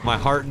saying. My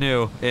heart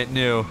knew. It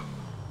knew.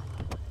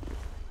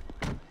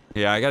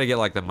 Yeah, I gotta get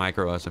like the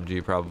micro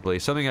SMG probably.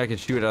 Something I can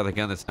shoot out of the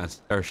gun that's not,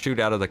 or shoot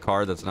out of the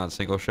car that's not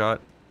single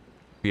shot.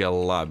 Be a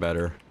lot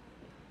better.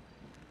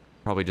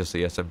 Probably just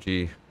the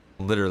SMG.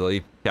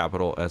 Literally,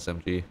 capital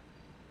SMG.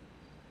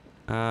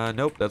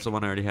 Nope, that's the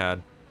one I already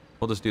had.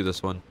 We'll just do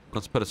this one.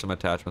 Let's put some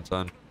attachments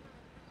on.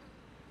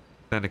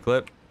 Send a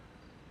clip.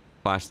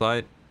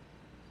 Flashlight.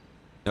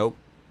 Nope.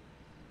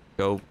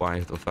 Go. Why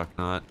the fuck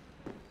not?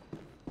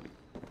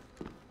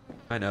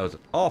 My nose.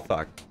 Oh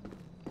fuck.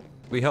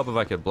 It'd be help if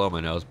I could blow my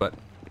nose, but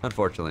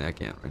unfortunately I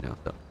can't right now,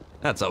 so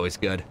that's always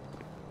good.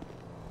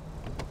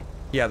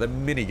 Yeah, the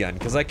minigun,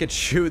 because I could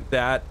shoot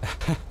that.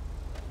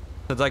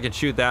 Since I can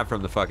shoot that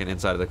from the fucking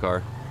inside of the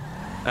car.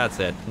 That's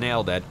it.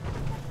 Nailed it.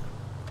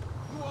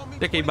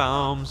 Sticky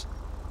bombs.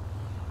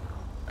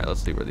 Alright,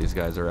 let's see where these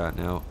guys are at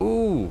now.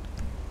 Ooh!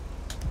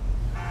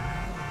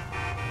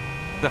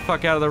 Get the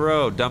fuck out of the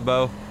road,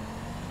 Dumbo.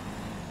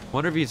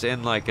 Wonder if he's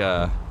in like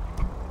a...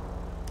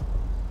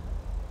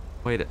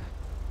 Wait.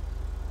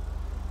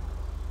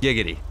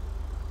 Giggity.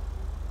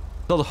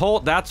 So the whole...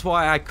 That's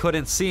why I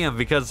couldn't see him,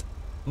 because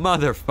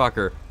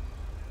Motherfucker.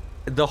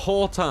 The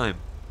whole time,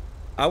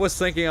 I was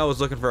thinking I was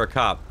looking for a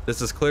cop.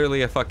 This is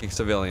clearly a fucking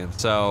civilian,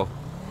 so...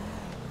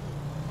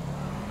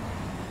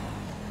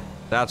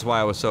 That's why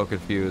I was so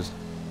confused.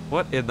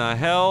 What in the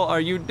hell are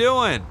you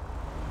doing?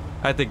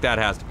 I think that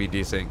has to be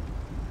desync.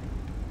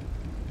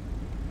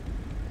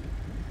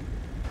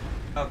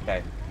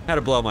 Okay. Had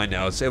to blow my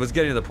nose. It was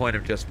getting to the point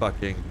of just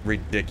fucking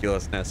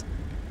ridiculousness.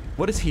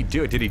 What does he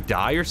do? Did he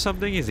die or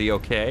something? Is he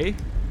okay? Can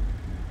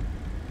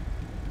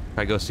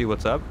I go see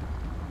what's up?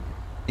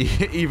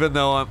 Even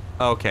though I'm...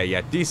 Okay,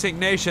 yeah.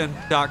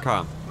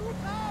 DesyncNation.com.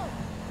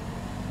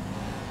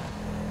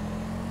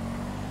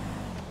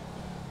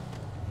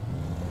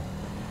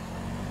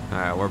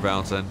 Alright, we're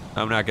bouncing.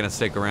 I'm not gonna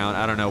stick around.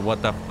 I don't know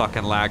what the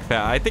fucking lag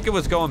fat. I think it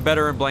was going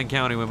better in Blaine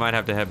County. We might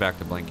have to head back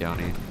to Blaine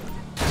County.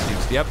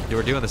 Yep,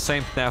 we're doing the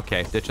same thing.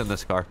 Okay, ditching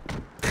this car.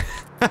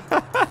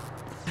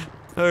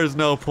 There's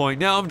no point.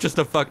 Now I'm just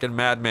a fucking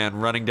madman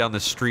running down the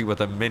street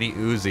with a mini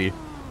Uzi.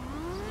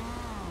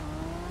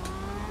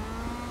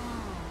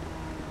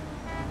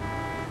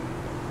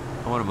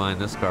 I want to mind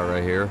this car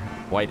right here.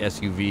 White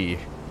SUV.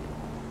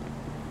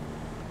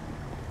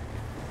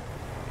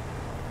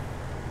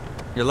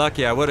 You're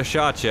lucky, I would have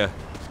shot you.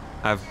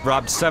 I've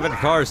robbed 7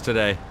 cars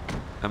today.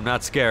 I'm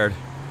not scared.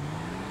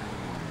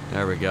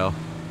 There we go.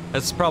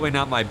 This is probably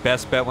not my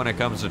best bet when it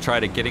comes to try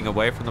to getting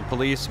away from the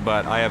police,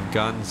 but I have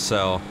guns,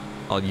 so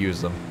I'll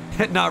use them.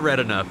 Not red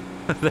enough.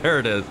 There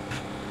it is.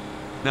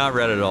 Not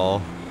red at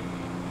all.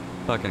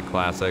 Fucking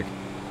classic.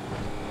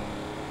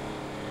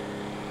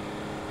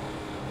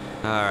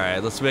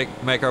 Alright, let's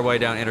make our way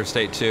down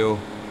Interstate 2.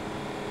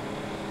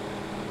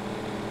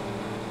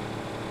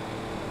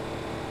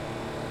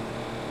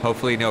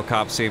 Hopefully no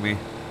cops see me.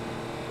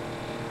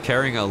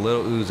 Carrying a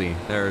little Uzi.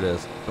 There it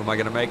is. Am I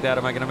gonna make that?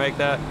 Am I gonna make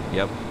that?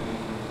 Yep.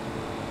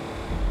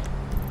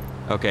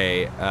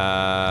 Okay,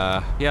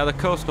 yeah, the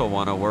coastal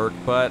one will work,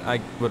 but I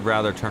would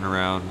rather turn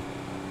around.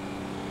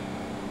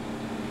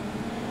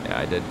 Yeah,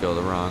 I did go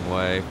the wrong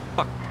way.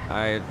 Fuck.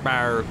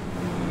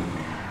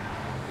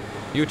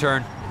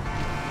 U-turn.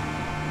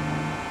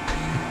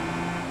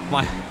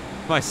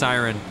 My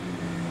siren.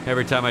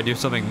 Every time I do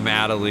something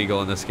mad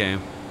illegal in this game.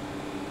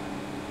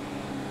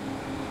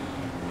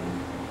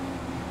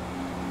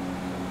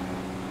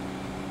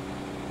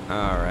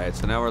 Alright,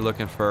 so now we're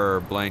looking for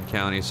Blaine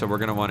County, so we're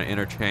gonna want to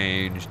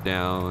interchange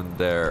down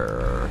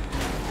there.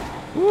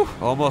 Whew,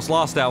 almost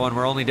lost that one.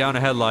 We're only down a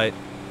headlight.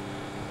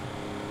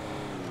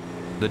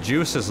 The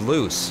juice is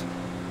loose.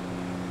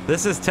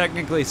 This is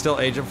technically still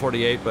Agent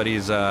 48, but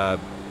he's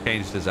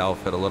changed his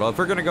outfit a little. If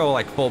we're gonna go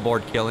like full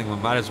board killing, we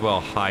might as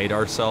well hide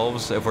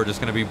ourselves if we're just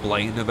gonna be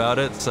blatant about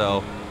it,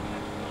 so...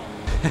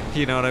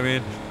 You know what I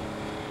mean?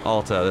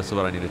 Alta, this is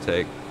what I need to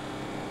take.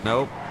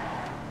 Nope.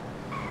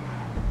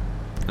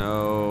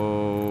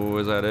 No,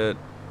 is that it?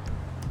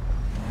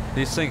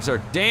 These things are...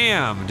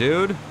 Damn,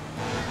 dude!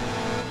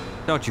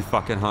 Don't you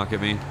fucking honk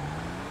at me.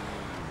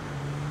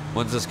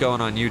 When's this going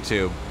on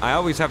YouTube? I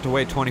always have to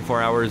wait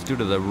 24 hours due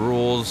to the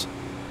rules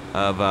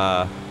of,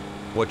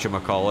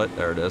 whatchamacallit.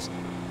 There it is.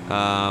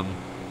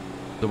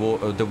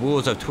 The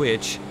rules of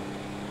Twitch.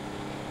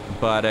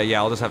 But,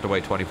 yeah, I'll just have to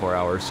wait 24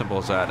 hours. Simple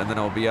as that. And then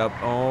it'll be up.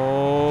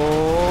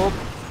 Oh...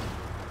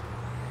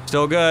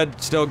 Still good,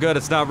 still good.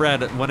 It's not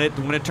red. When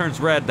it turns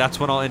red, that's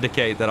when I'll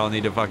indicate that I'll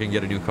need to fucking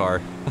get a new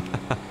car.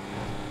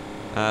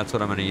 That's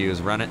what I'm gonna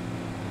use. Run it.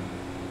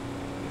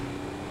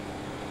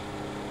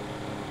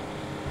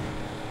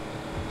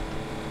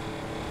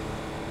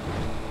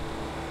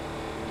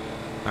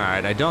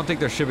 Alright, I don't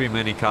think there should be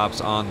many cops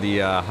on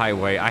the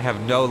highway. I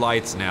have no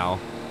lights now,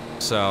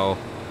 so...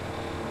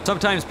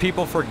 Sometimes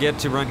people forget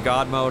to run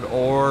God mode,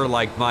 or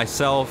like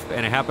myself,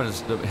 and it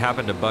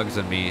happened to Bugs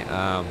and me,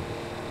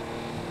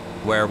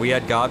 where we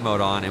had God mode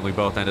on and we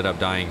both ended up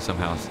dying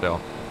somehow still.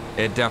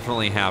 It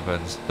definitely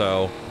happens,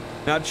 so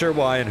not sure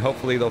why, and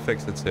hopefully they'll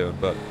fix it soon,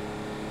 but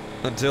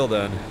until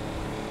then,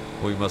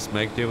 we must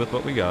make do with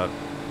what we got.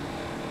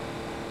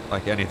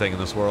 Like anything in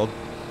this world.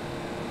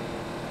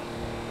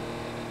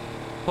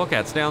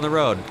 Polecats down the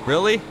road.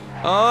 Really?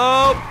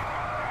 Oh!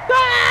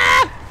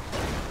 Ah!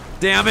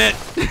 Damn it!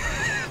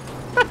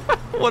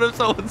 What if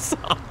someone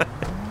saw that?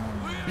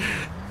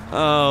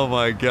 Oh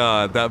my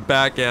god, that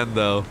back end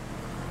though.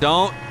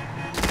 Don't.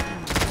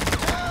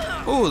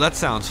 Ooh, that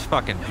sounds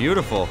fucking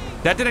beautiful.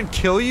 That didn't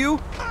kill you?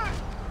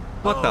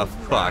 What the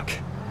fuck?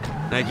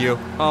 Thank you.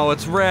 Oh,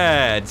 it's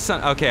red.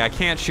 Okay, I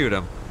can't shoot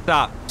him.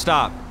 Stop,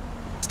 stop,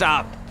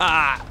 stop.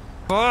 Ah,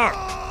 fuck.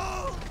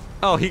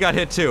 Oh, he got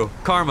hit too.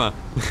 Karma.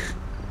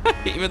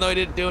 Even though he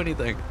didn't do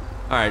anything.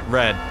 All right,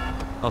 red.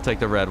 I'll take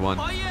the red one.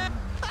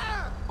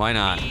 Why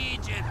not?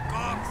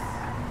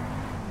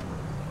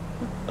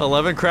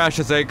 11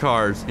 crashes, 8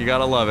 cars. You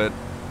gotta love it.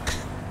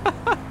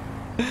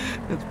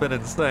 It's been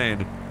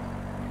insane.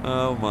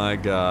 Oh my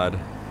god.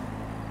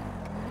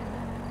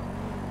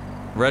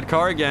 Red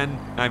car again.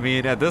 I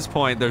mean, at this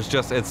point, there's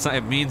just,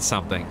 it means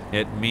something.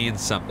 It means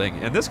something.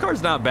 And this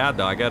car's not bad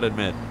though, I gotta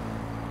admit.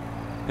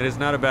 It is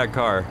not a bad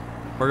car.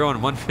 We're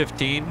going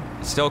 115,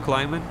 still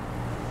climbing.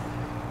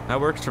 That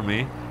works for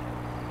me.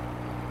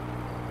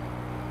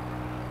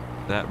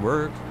 That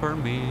works for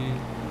me.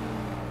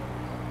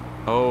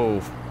 Oh,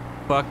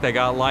 fuck, they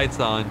got lights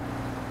on.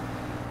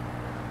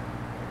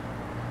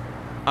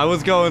 I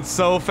was going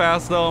so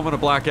fast though, I'm gonna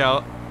black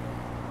out.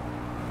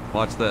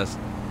 Watch this.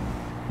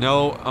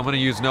 No, I'm gonna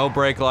use no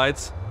brake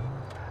lights.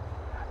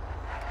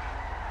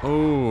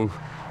 Oh.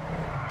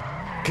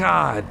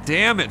 God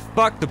damn it,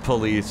 fuck the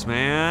police,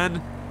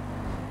 man.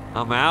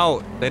 I'm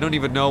out. They don't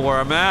even know where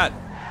I'm at.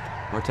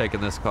 We're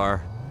taking this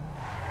car.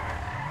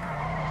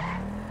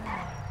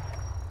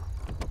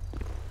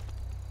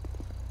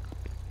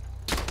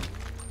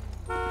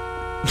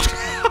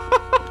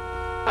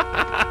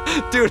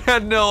 Dude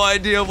had no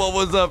idea what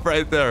was up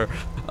right there.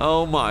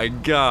 Oh my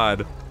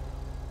god.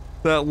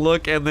 That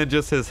look and then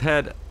just his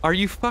head. Are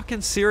you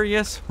fucking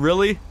serious?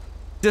 Really?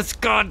 This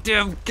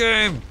goddamn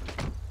game!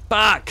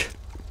 Fuck!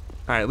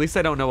 Alright, at least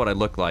I don't know what I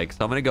look like.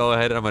 So I'm gonna go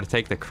ahead and I'm gonna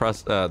take the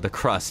crust,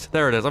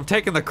 There it is. I'm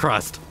taking the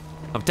crust.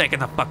 I'm taking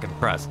the fucking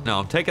crust. No,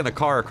 I'm taking the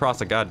car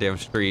across a goddamn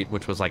street,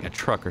 which was like a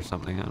truck or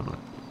something. I don't know.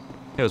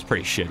 It was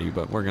pretty shitty,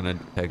 but we're gonna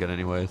take it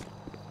anyways.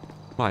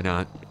 Why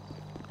not?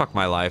 Fuck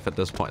my life at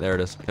this point. There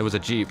it is. It was a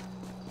Jeep.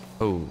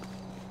 Oh.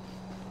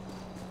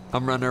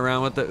 I'm running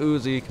around with the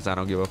Uzi because I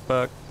don't give a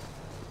fuck.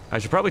 I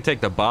should probably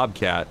take the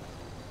Bobcat.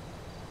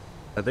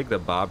 I think the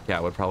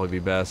Bobcat would probably be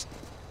best.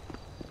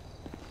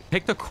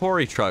 Take the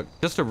Corey truck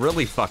just to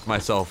really fuck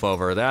myself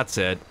over. That's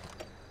it.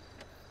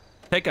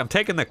 I'm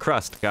taking the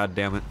crust. God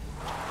damn it.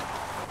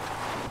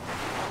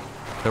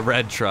 The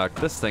red truck.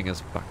 This thing is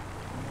fuck.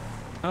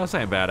 Oh, this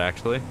ain't bad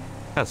actually.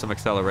 Has some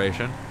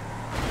acceleration.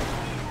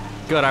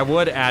 Good. I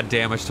would add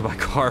damage to my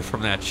car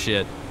from that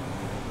shit.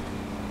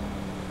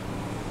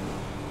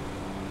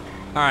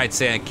 All right,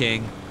 Sand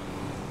King.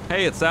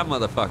 Hey, it's that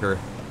motherfucker.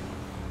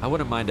 I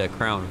wouldn't mind a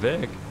Crown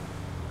Vic.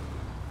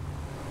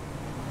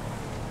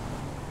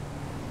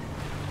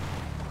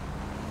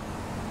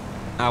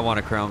 I want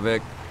a Crown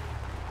Vic.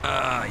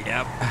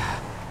 Yep.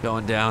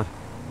 Going down.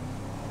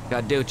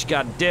 Gotta do what you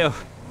gotta do.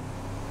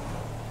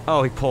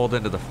 Oh, he pulled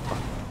into the fuck.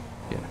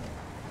 Yeah.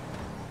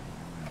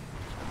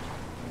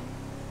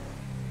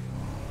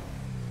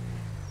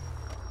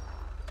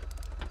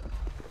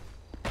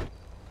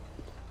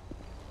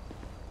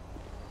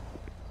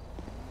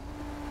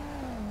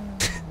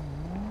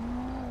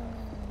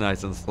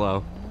 Nice and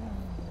slow.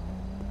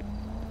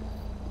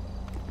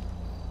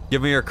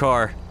 Give me your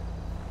car.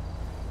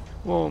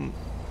 Well,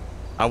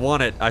 I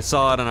want it. I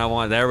saw it and I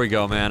want it. There we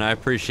go, man. I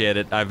appreciate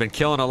it. I've been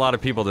killing a lot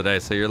of people today,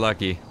 so you're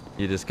lucky.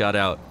 You just got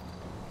out.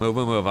 Move,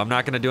 move, move. I'm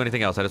not gonna do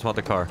anything else. I just want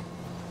the car.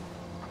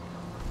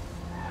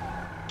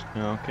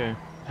 okay.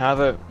 Have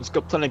it. It's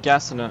got plenty of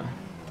gas in it.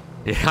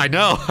 Yeah, I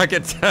know. I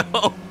can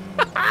tell.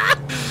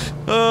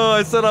 Oh,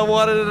 I said I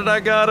wanted it and I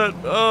got it.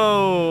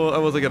 Oh, I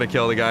wasn't gonna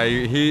kill the guy.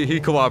 He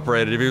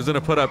cooperated. If he was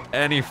gonna put up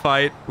any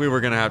fight, we were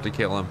gonna have to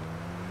kill him.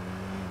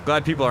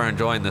 Glad people are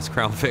enjoying this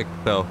Crown Vic,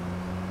 though.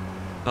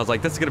 I was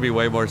like, this is gonna be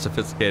way more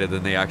sophisticated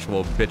than the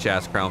actual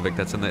bitch-ass Crown Vic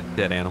that's in that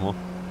dead animal.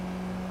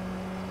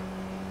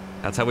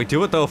 That's how we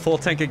do it, though. Full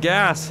tank of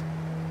gas.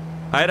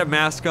 I had a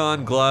mask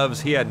on,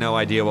 gloves. He had no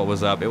idea what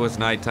was up. It was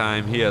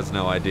nighttime. He has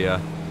no idea.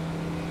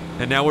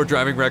 And now we're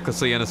driving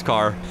recklessly in his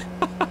car.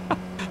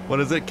 What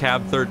is it?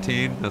 Cab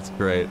 13? That's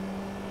great.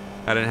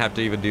 I didn't have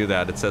to even do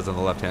that. It says in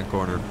the left-hand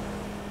corner.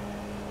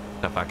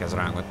 What the fuck is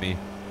wrong with me?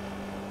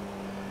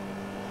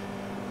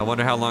 I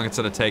wonder how long it's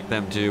gonna take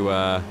them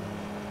to,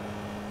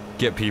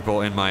 get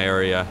people in my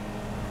area.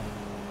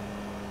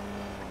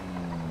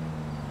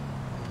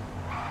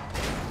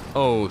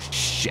 Oh,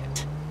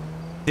 shit.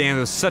 Damn,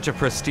 it was such a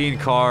pristine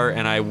car,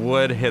 and I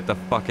would hit the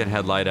fucking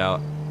headlight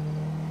out.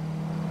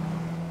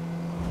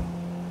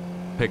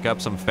 Pick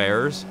up some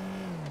fares?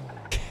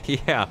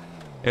 Yeah,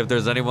 if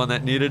there's anyone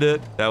that needed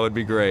it, that would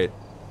be great.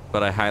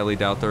 But I highly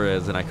doubt there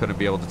is, and I couldn't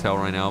be able to tell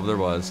right now if there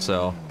was,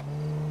 so.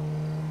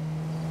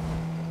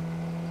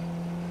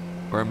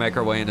 We're gonna make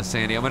our way into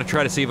Sandy. I'm gonna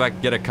try to see if I can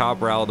get a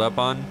cop riled up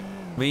on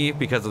me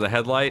because of the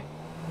headlight.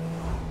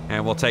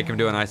 And we'll take him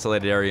to an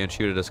isolated area and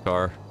shoot at his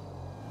car.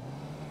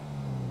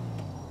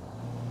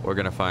 We're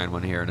gonna find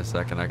one here in a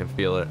second, I can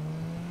feel it.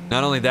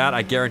 Not only that,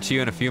 I guarantee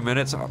you in a few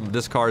minutes,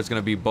 this car is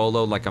gonna be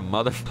boloed like a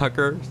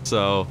motherfucker,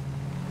 so.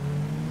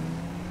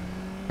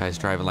 Guy's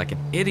driving like an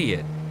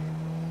idiot.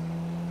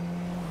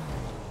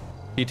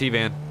 PT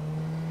van.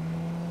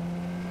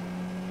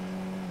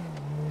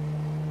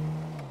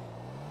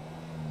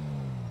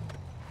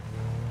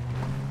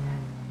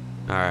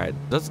 Alright,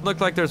 doesn't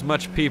look like there's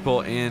much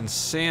people in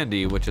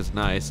Sandy, which is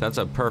nice. That's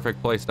a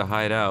perfect place to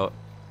hide out.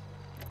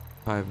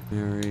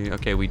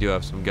 Okay, we do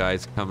have some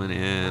guys coming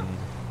in.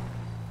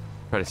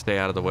 Try to stay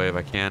out of the way if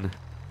I can.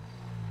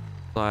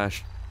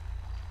 Slash.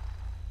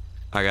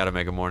 I gotta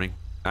make a morning.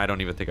 I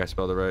don't even think I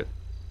spelled it right.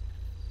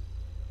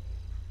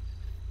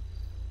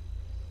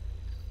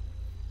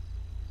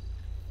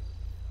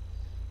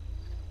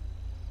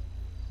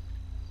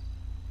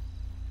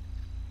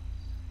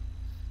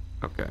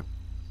 Okay.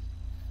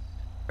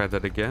 Try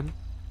that again.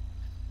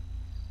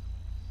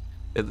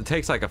 It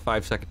takes like a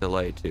 5-second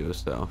delay too,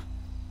 so.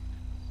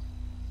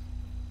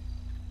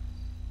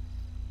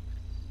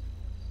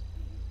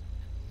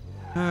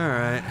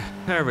 Alright,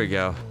 there we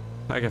go.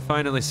 I can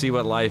finally see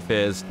what life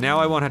is. Now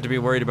I won't have to be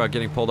worried about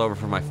getting pulled over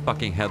for my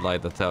fucking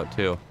headlight that's out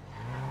too.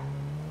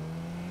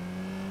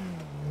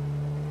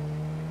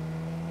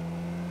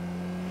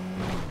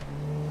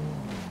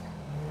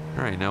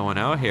 Alright, no one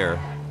out here.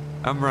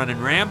 I'm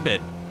running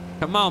rampant.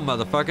 Come on,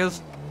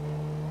 motherfuckers.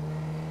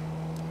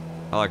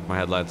 I like my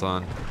headlights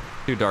on.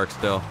 Too dark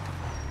still.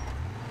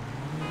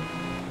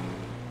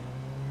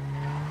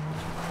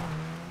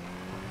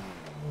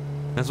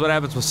 That's what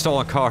happens with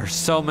stolen cars.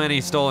 So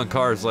many stolen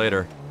cars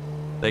later.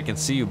 They can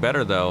see you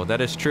better though. That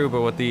is true,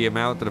 but with the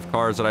amount of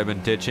cars that I've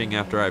been ditching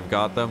after I've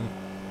got them,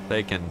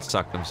 they can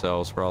suck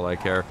themselves for all I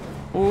care.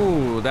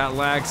 Ooh, that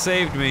lag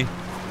saved me.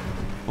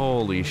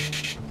 Holy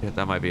shit,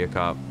 that might be a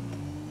cop.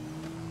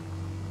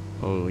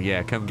 Oh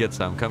yeah, come get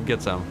some, come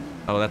get some.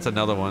 Oh, that's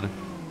another one.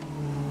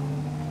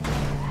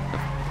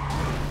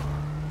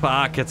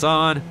 Fuck, it's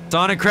on. It's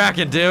on and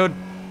cracking, dude.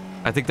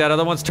 I think that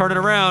other one's turning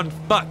around.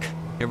 Fuck,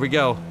 here we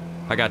go.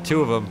 I got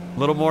two of them. A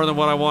little more than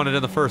what I wanted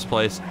in the first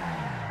place.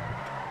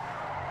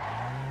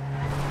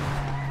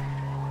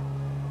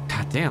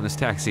 God damn, this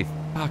taxi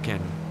fucking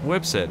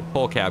whips it.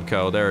 Pole Cab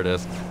Co. There it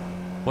is.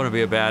 Wouldn't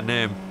be a bad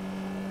name.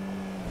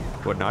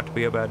 Would not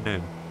be a bad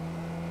name.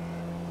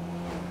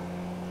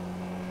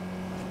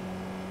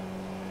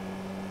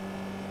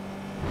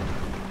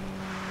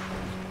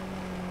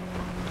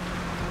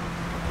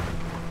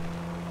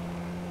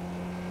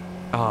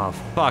 Oh,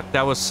 fuck.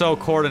 That was so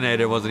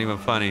coordinated, it wasn't even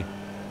funny.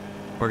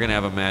 We're gonna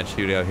have a mad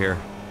shootout here.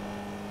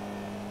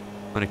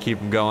 I'm gonna keep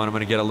them going. I'm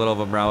gonna get a little of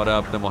them riled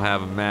up, then we'll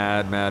have a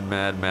mad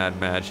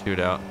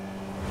shootout.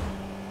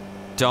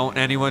 Don't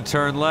anyone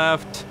turn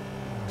left.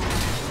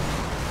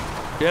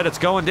 Shit, it's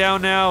going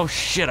down now.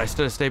 Shit, I should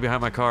have stayed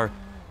behind my car.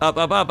 Up,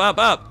 up, up, up,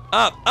 up,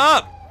 up,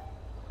 up!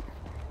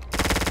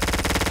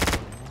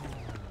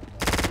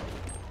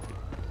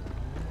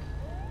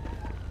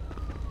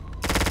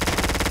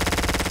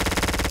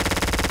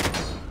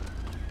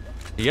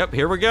 Yep,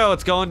 here we go.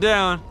 It's going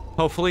down.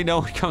 Hopefully no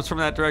one comes from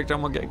that direction.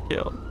 I'm gonna get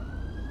killed.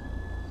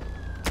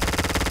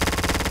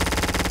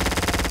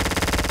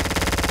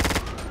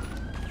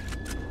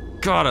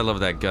 God, I love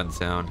that gun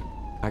sound.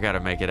 I gotta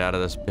make it out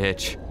of this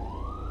bitch.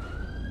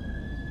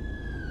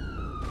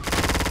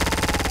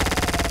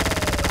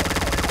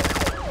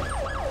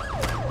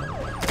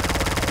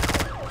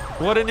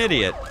 What an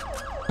idiot.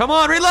 Come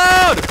on,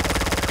 reload!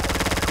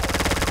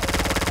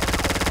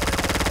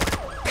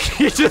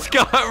 He just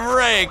got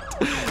raked.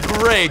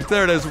 Raked,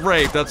 there it is,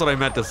 raked. That's what I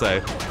meant to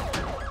say.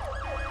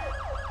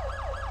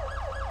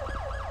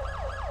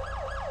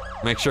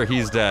 Make sure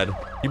he's dead.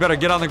 You better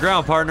get on the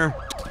ground, partner.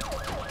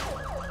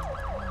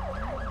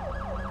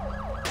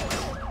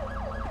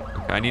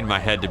 Okay, I need my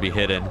head to be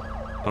hidden.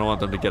 I don't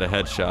want them to get a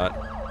headshot.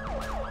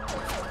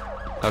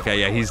 Okay,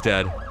 yeah, he's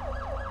dead.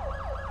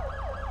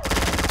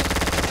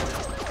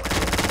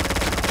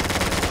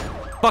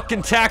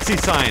 Fucking taxi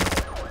sign.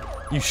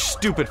 You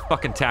stupid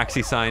fucking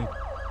taxi sign.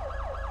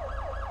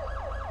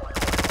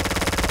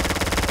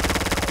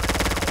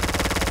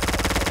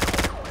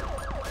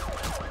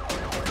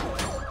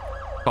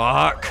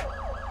 Fuck.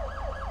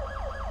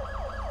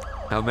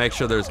 I'll make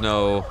sure there's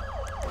no...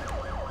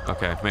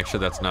 Okay, make sure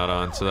that's not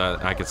on so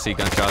that I can see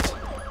gunshots.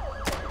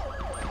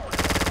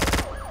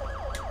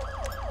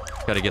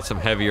 Gotta get some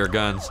heavier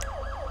guns.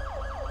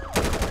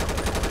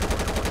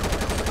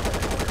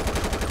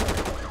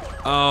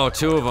 Oh,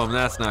 two of them.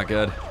 That's not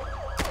good.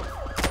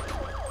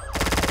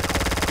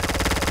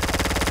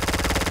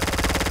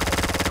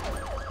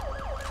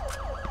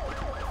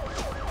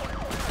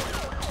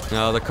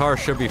 No, the car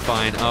should be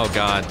fine. Oh,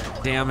 God.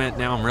 Damn it.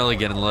 Now I'm really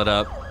getting lit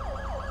up.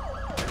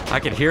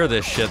 I can hear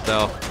this shit,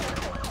 though.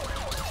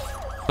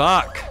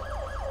 Fuck.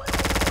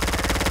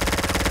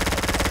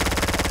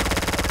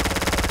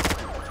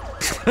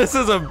 This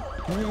is a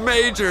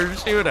major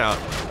shootout.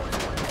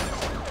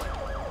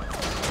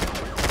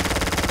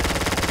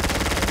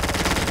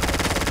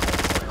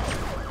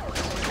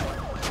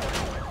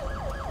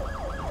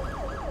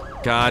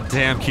 God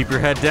damn, keep your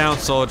head down,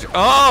 soldier.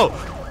 Oh!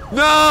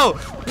 No!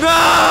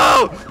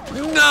 No!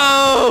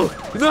 No!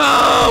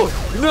 No!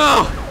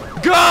 No!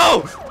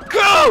 Go!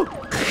 Go!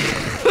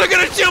 They're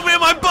gonna shoot me in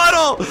my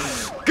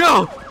butthole!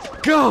 Go!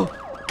 Go!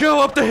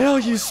 Go up the hill,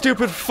 you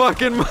stupid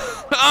fucking...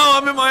 Oh,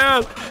 I'm in my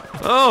ass!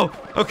 Oh,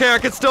 okay, I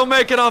can still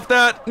make it off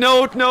that.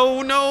 No,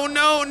 no, no,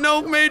 no,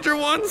 no major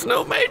ones,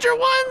 no major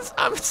ones.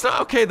 I'm so...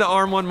 Okay, the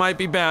arm one might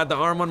be bad, the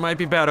arm one might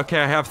be bad. Okay,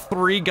 I have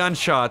 3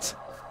 gunshots.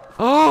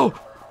 Oh!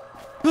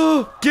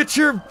 Oh, get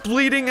your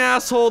bleeding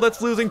asshole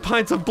that's losing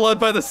pints of blood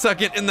by the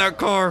second in that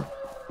car.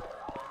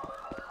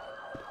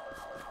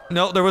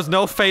 No, there was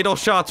no fatal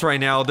shots right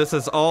now. This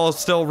is all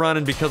still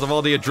running because of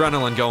all the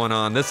adrenaline going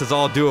on. This is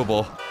all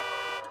doable.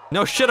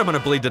 No shit, I'm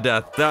gonna bleed to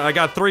death. I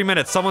got 3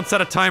 minutes. Someone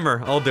set a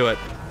timer. I'll do it.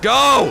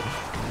 Go!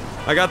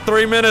 I got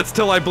 3 minutes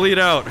till I bleed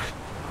out.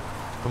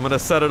 I'm gonna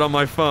set it on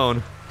my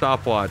phone.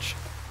 Stopwatch.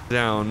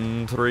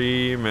 Down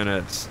 3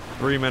 minutes.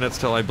 3 minutes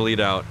till I bleed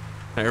out.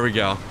 There we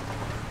go.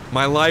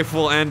 My life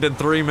will end in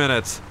 3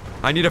 minutes.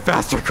 I need a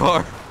faster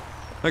car.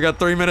 I got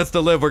 3 minutes to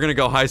live. We're gonna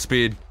go high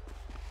speed.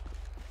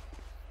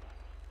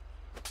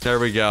 There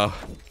we go.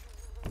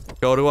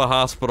 Go to a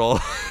hospital.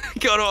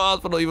 Go to a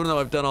hospital even though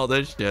I've done all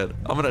this shit.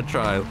 I'm gonna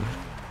try.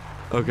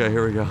 Okay,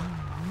 here we go.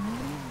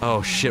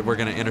 Oh shit, we're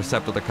gonna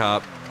intercept with a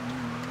cop.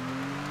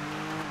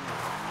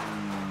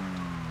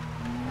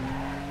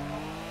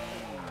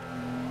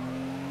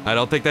 I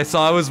don't think they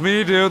saw it was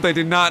me, dude. They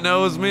did not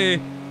know it was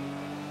me.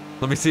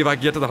 Let me see if I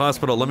can get to the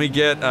hospital. Let me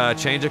get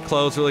change of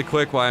clothes really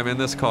quick while I'm in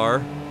this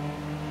car.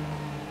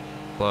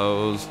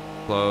 Close,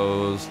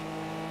 close,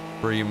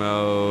 free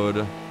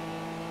mode.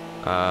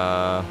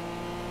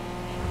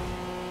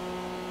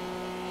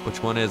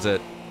 Which one is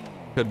it?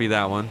 Could be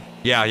that one.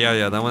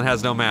 Yeah, that one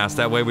has no mask.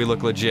 That way we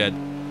look legit.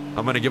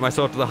 I'm gonna get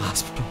myself to the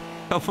hospital.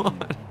 Come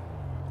on.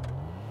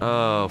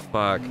 Oh,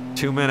 fuck.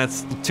 2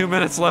 minutes. 2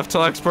 minutes left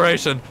till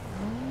expiration.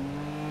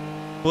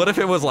 What if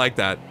it was like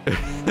that?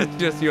 It's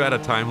just you had a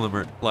time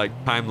limit,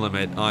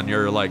 on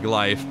your,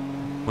 life.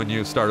 When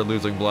you started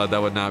losing blood,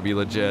 that would not be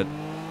legit.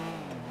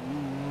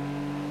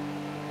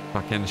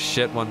 Fucking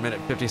shit, 1 minute,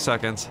 50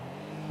 seconds.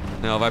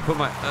 No, if I put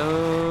my...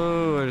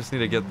 Oh, I just need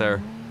to get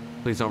there.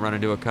 Please don't run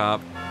into a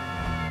cop.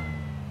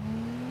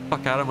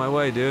 Fuck out of my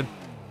way, dude.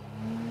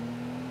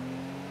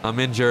 I'm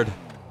injured.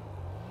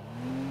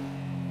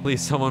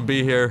 Please, someone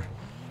be here.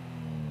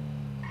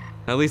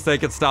 At least they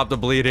can stop the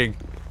bleeding.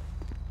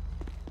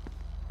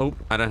 Oh,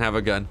 I don't have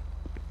a gun.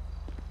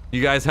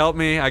 You guys help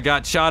me. I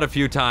got shot a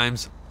few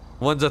times.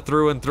 One's a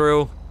through and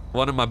through.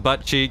 One in my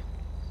butt cheek.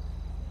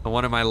 And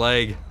one in my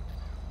leg.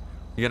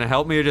 You gonna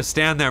help me or just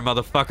stand there,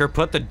 motherfucker?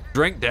 Put the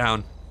drink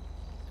down.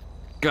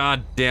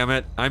 God damn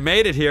it. I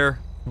made it here,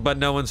 but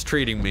no one's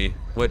treating me.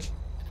 Which,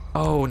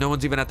 oh, no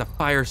one's even at the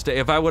fire station.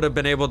 If I would have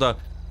been able to,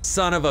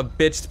 son of a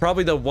bitch,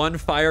 probably the one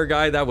fire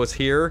guy that was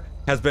here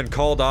has been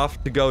called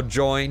off to go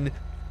join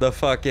the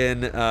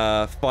fucking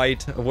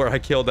fight where I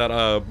killed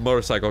that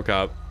motorcycle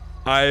cop.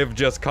 I've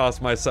just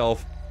cost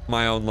myself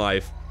my own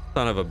life.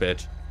 Son of a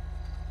bitch.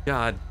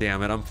 God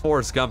damn it. I'm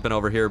Forrest Gumping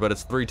over here, but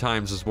it's 3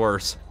 times as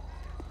worse.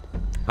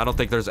 I don't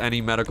think there's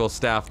any medical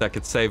staff that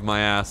could save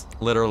my ass.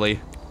 Literally.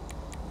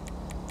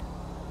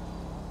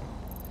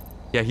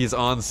 Yeah, he's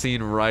on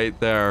scene right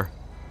there.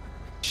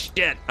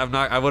 Shit!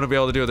 I wouldn't be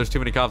able to do it. There's too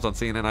many cops on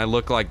scene, and I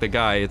look like the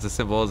guy. It's as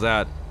simple as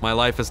that. My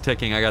life is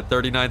ticking. I got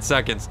 39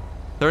 seconds.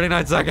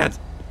 39 seconds!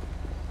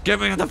 Get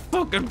me in the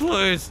fucking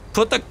place!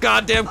 Put the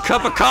goddamn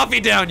cup of coffee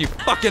down, you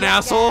fucking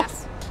asshole!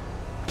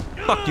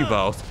 Fuck you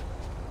both.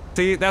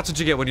 See, that's what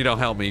you get when you don't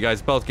help me. You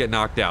guys both get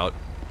knocked out.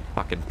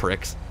 Fucking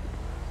pricks.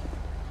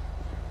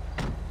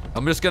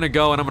 I'm just gonna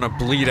go and I'm gonna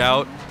bleed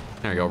out.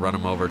 There you go, run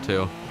him over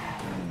too.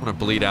 I'm gonna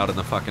bleed out in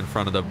the fucking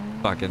front of the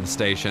fucking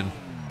station.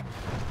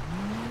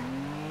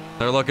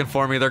 They're looking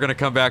for me, they're gonna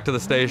come back to the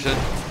station.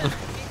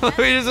 Let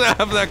me just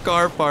have that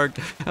car parked.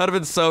 That'd have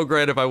been so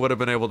great if I would have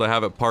been able to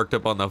have it parked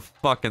up on the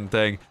fucking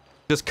thing.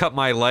 Just cut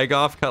my leg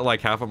off, cut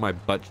like half of my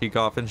butt cheek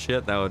off and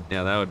shit. That would,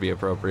 yeah, that would be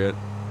appropriate.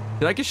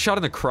 Did I get shot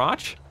in the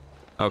crotch?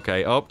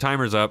 Okay, oh,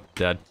 timer's up,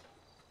 dead.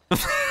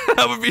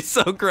 That would be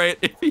so great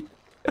if he...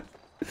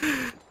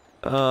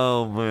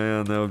 Oh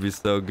man, that would be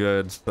so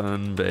good.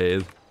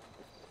 Sunbathe.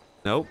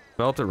 Nope,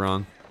 spelled it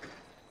wrong.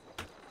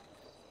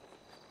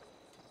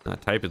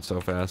 Not typing so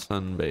fast.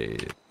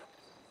 Sunbathe.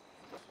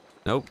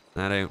 Nope,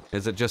 that ain't.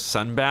 Is it just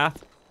sunbath?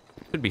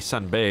 Could be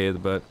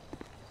sunbathe, but.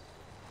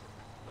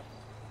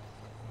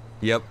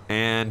 Yep,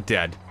 and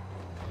dead.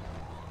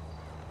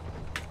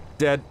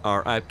 Dead.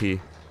 R.I.P.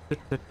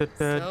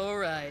 So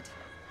right.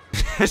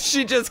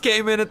 She just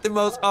came in at the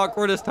most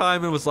awkwardest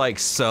time and was like,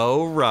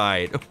 so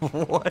right.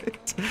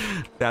 What?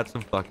 That's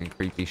some fucking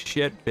creepy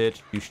shit,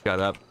 bitch. You shut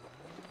up.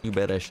 You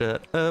better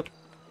shut up.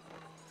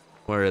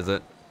 Where is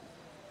it?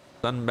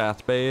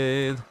 Sunbath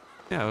bathe.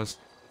 Yeah, it was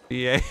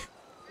BA.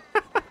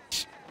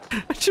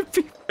 I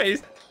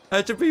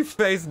should be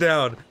face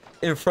down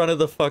in front of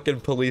the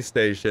fucking police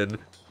station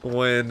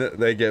when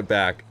they get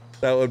back.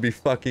 That would be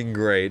fucking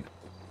great.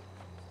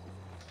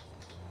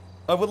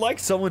 I would like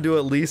someone to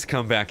at least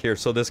come back here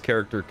so this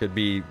character could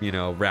be, you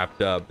know,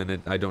 wrapped up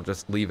and I don't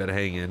just leave it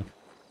hanging.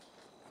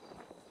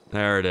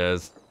 There it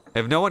is.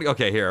 If no one...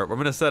 Okay, here. We're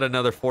gonna set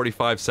another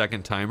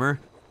 45-second timer.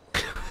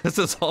 This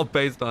is all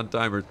based on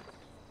timers.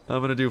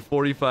 I'm gonna do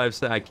 45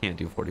 seconds. I can't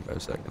do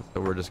 45 seconds, so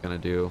we're just gonna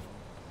do...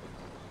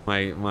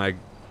 My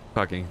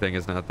fucking thing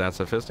is not that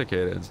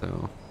sophisticated,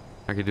 so...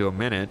 I could do a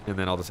minute, and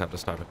then I'll just have to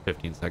stop at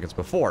 15 seconds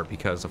before,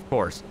 because, of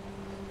course...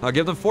 I'll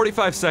give them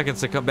 45 seconds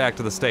to come back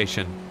to the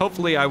station.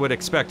 Hopefully, I would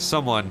expect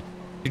someone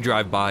to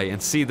drive by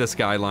and see this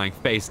guy lying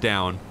face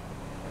down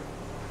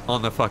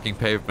on the fucking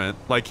pavement.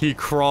 Like, he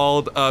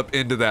crawled up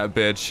into that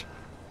bitch.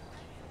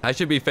 I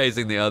should be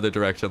facing the other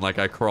direction like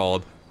I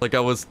crawled. Like, I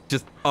was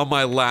just on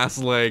my last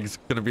legs,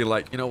 gonna be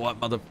like, you know what,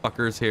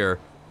 motherfucker's here.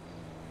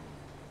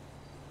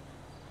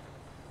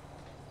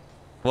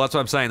 Well, that's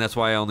what I'm saying. That's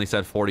why I only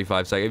said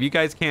 45 seconds. If you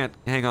guys can't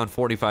hang on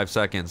 45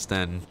 seconds,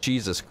 then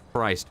Jesus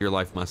Christ, your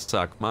life must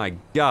suck. My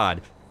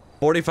God.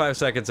 45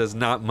 seconds is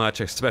not much,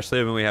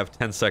 especially when we have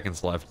 10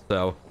 seconds left.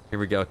 So, here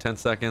we go. 10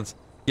 seconds.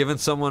 Giving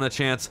someone a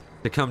chance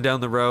to come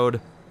down the road.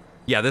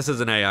 Yeah, this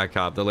is an AI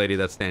cop, the lady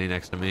that's standing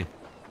next to me.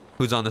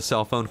 Who's on the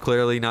cell phone,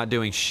 clearly not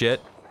doing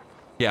shit.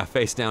 Yeah,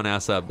 face down,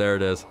 ass up. There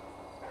it is.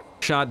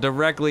 Shot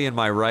directly in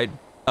my right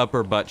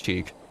upper butt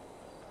cheek.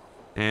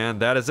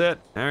 And that is it.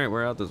 Alright,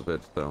 we're out this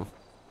bitch, though.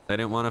 They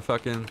didn't want to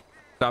fucking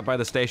stop by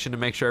the station to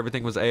make sure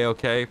everything was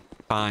A-okay.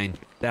 Fine.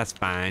 That's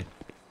fine.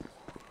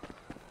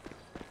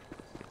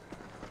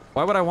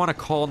 Why would I want to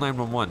call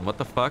 911? What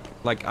the fuck?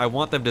 Like, I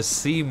want them to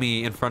see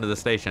me in front of the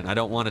station. I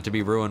don't want it to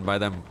be ruined by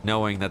them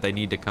knowing that they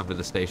need to come to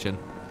the station.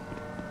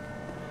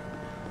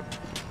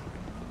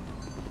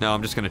 No,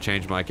 I'm just gonna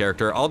change my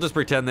character. I'll just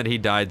pretend that he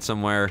died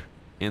somewhere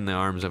in the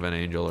arms of an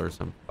angel or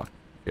some fuck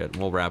shit.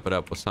 We'll wrap it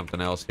up with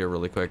something else here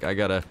really quick.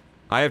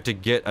 I have to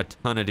get a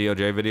ton of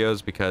DOJ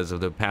videos because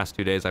of the past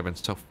 2 days I've been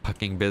so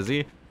fucking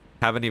busy.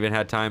 Haven't even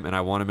had time, and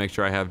I want to make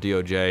sure I have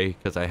DOJ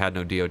because I had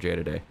no DOJ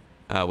today,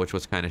 which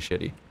was kind of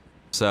shitty.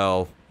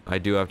 So I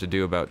do have to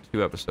do about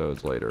 2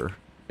 episodes later.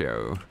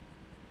 So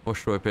we'll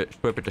swip it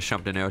to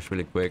something else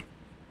really quick.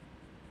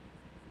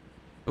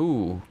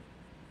 Ooh,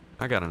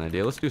 I got an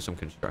idea. Let's do some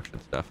construction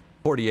stuff.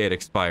 48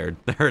 expired.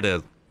 There it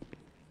is.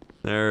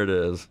 There it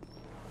is.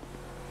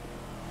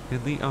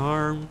 In the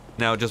arm.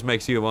 Now it just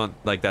makes you want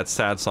like that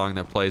sad song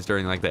that plays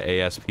during like the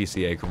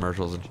ASPCA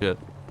commercials and shit.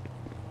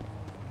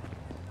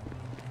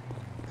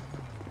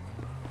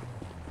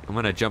 I'm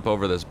gonna jump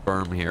over this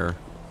berm here,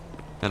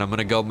 and I'm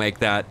gonna go make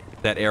that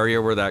area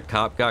where that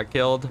cop got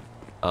killed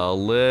a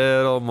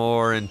little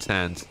more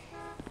intense.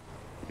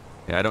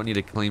 Yeah, I don't need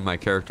to clean my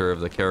character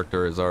if the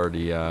character is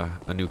already a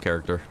new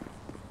character.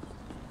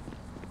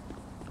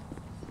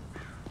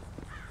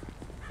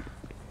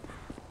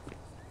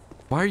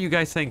 Why are you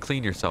guys saying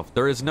clean yourself?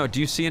 There is no...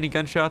 Do you see any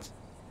gunshots?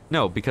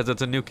 No, because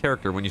it's a new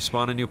character. When you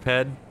spawn a new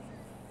ped,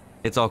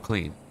 it's all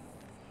clean.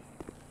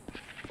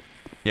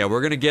 Yeah,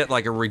 we're gonna get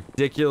like a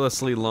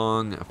ridiculously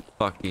long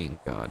fucking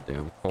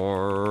goddamn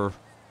core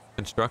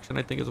construction,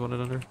 I think is what it's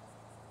under.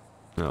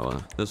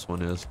 No, this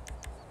one is.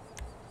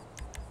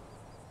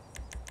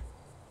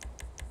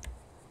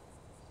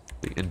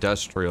 The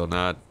industrial,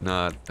 not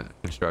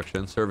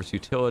construction. Service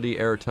utility,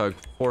 air tug,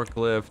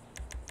 forklift.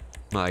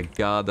 My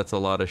god, that's a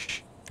lot of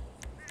shit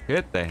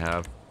they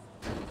have.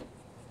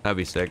 That'd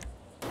be sick.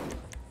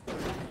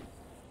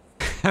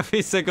 That'd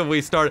be sick if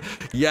we start.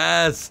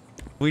 Yes!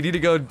 We need to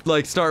go,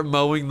 like, start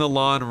mowing the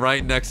lawn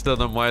right next to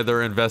them while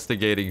they're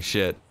investigating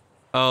shit.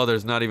 Oh,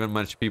 there's not even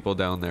much people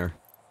down there.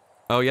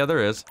 Oh, yeah,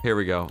 there is. Here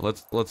we go.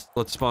 Let's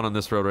spawn on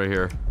this road right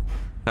here.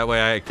 That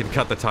way I can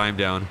cut the time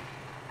down.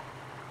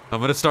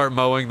 I'm gonna start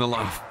mowing the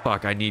lawn. Oh,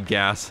 fuck, I need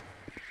gas.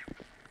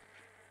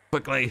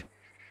 Quickly.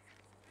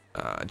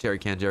 Jerry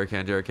can.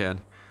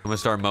 I'm gonna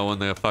start mowing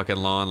the fucking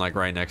lawn, like,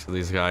 right next to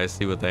these guys.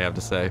 See what they have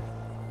to say.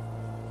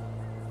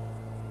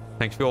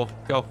 Thanks, fuel.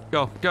 Go.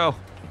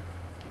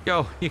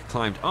 Go, he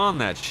climbed on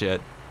that shit.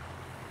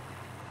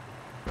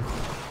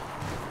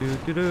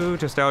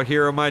 Just out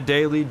here on my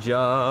daily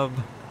job.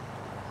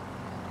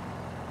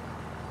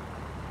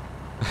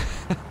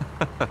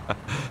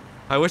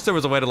 I wish there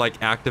was a way to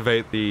like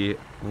activate the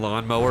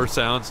lawnmower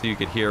sound so you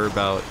could hear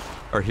about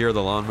or hear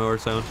the lawnmower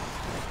sound.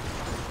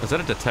 Is that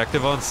a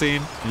detective on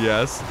scene?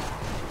 Yes.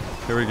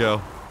 Here we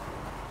go.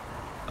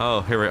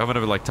 Oh, here we go. I'm gonna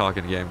be like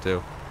talking game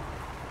too.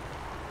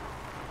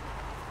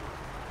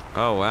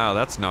 Oh wow,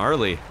 that's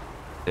gnarly.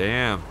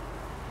 Damn.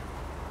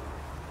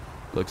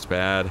 Looks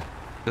bad.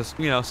 Just,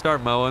 you know,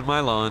 start mowing my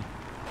lawn.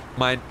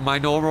 My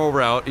normal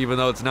route, even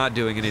though it's not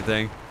doing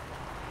anything.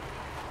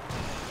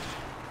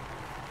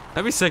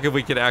 That'd be sick if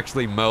we could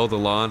actually mow the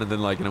lawn and then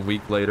like in a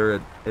week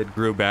later it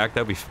grew back.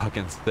 That'd be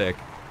fucking sick.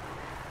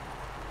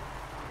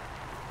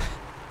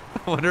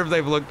 I wonder if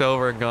they've looked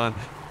over and gone,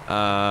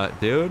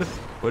 dude,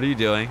 what are you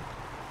doing?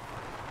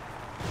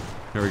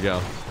 Here we go.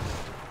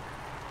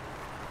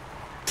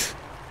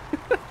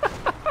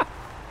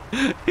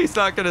 He's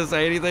not gonna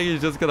say anything,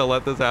 he's just gonna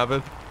let this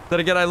happen. Then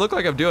again, I look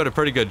like I'm doing a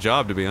pretty good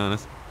job, to be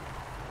honest.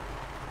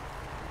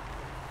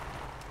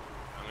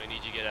 I'm gonna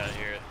need you to get out of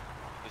here.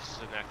 This is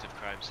an active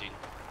crime scene.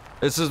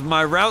 This is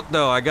my route,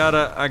 though. I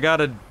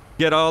gotta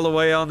get all the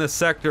way on this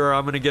sector or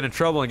I'm gonna get in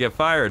trouble and get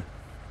fired.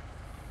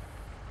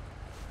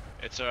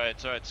 It's alright,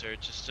 sir.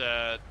 Just,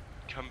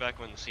 come back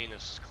when the scene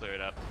is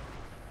cleared up.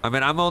 I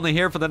mean, I'm only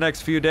here for the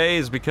next few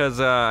days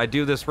because, I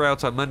do this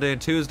routes on Monday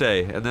and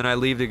Tuesday, and then I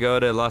leave to go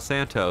to Los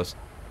Santos.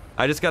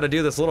 I just gotta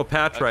do this little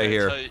patch right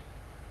here.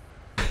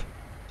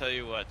 Tell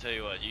you what, you,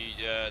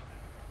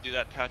 do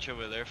that patch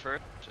over there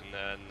first, and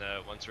then,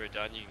 once we're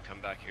done, you can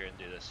come back here and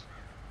do this.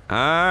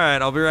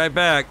 Alright, I'll be right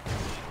back.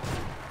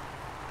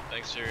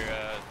 Thanks for your,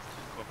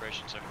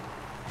 cooperation, sir.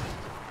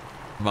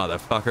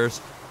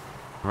 Motherfuckers.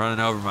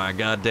 Running over my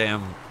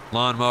goddamn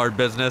lawnmower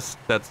business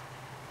that's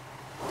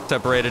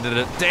separated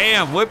into...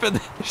 Damn, whipping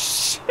that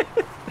shit.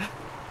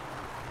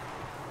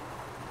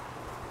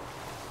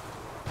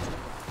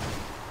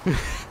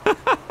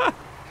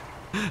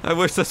 I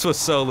wish this was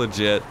so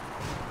legit.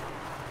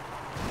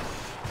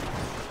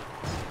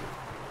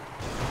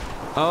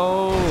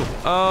 Oh.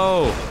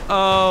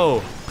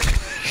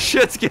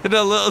 Shit's getting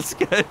a little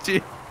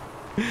sketchy.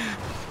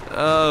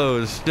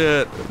 Oh,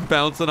 shit.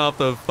 Bouncing off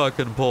the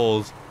fucking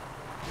poles.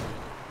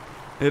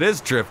 It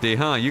is drifty,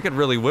 huh? You can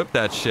really whip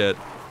that shit.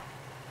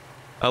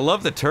 I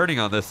love the turning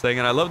on this thing,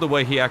 and I love the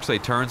way he actually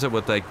turns it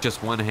with like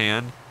just one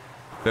hand.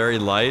 Very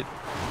light.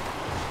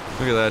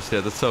 Look at that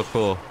shit. That's so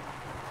cool.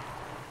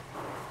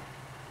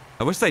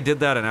 I wish they did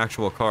that in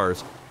actual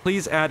cars.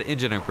 Please add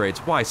engine upgrades.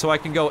 Why? So I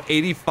can go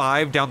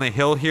 85 down the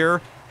hill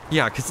here?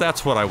 Yeah, because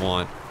that's what I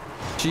want.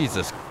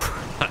 Jesus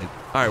Christ.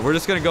 Alright, we're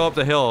just going to go up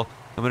the hill.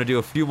 I'm going to do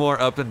a few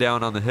more up and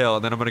down on the hill,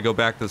 and then I'm going to go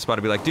back to the spot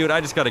and be like, dude, I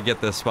just got to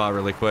get this spot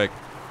really quick.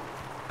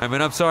 I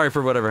mean, I'm sorry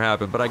for whatever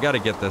happened, but I got to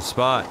get this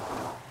spot.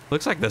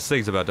 Looks like this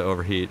thing's about to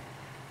overheat.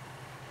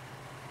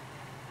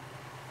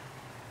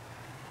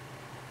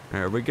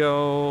 There we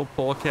go.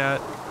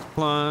 Polecat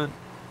lawn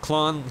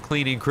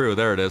cleaning crew.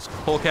 There it is.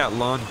 Polecat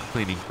lawn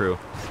cleaning crew.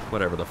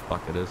 Whatever the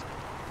fuck it is.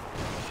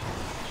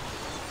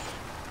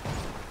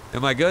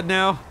 Am I good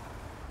now?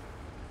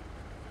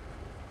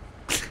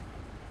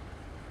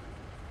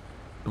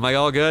 Am I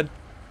all good?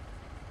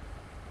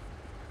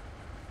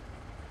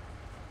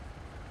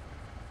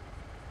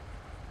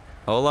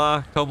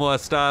 Hola, ¿cómo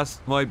estás?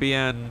 Muy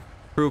bien,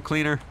 crew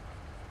cleaner.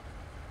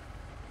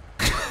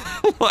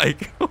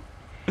 Like... Do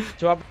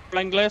you have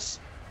English?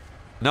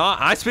 No,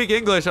 I speak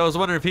English. I was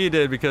wondering if he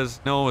did because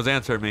no one was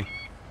answering me.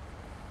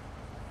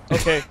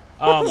 Okay.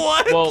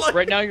 What? Well, Like-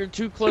 right now you're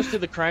too close to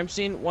the crime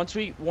scene. Once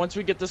we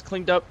get this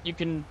cleaned up, you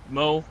can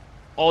mow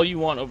all you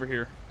want over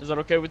here. Is that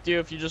okay with you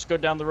if you just go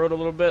down the road a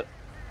little bit?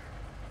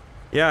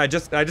 Yeah, I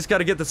just got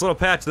to get this little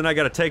patch, then I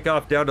got to take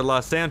off down to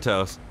Los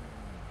Santos.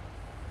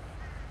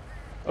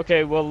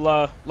 Okay,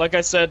 well, like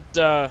I said,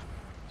 can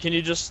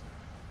you just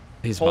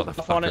These hold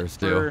off on it motherfuckers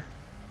do. for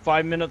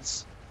 5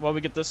 minutes while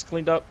we get this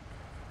cleaned up?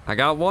 I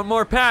got one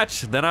more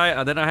patch. Then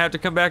I have to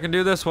come back and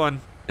do this one.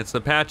 It's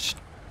the patch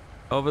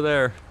over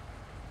there.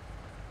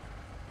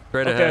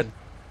 Straight Okay. ahead.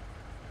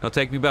 It'll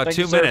take me about Thank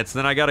 2 you, sir. minutes.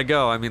 Then I gotta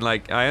go. I mean,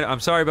 like, I'm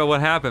sorry about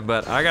what happened,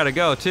 but I gotta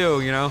go too.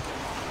 You know.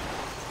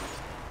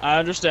 I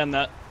understand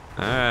that.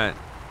 All right.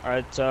 All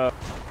right. Son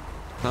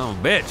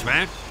of a bitch,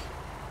 man.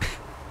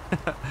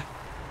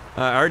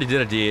 I already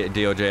did a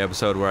DOJ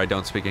episode where I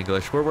don't speak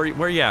English.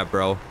 Where you at,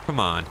 bro? Come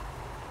on.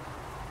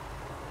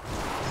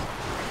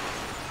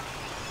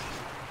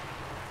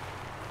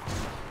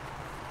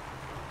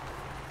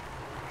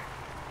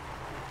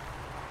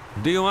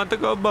 Do you want to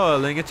go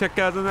bowling and check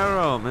out another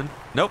Roman?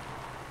 Nope.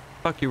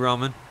 Fuck you,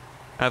 Roman.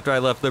 After I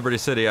left Liberty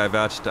City, I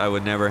vouched I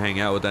would never hang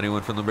out with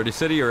anyone from Liberty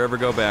City or ever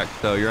go back.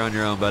 So you're on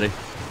your own, buddy.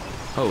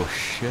 Oh,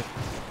 shit.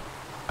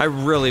 I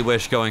really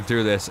wish going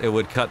through this, it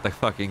would cut the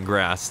fucking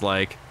grass,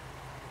 like...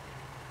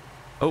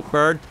 Oh,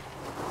 bird.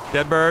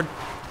 Dead bird.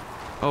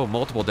 Oh,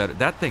 multiple dead...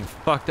 That thing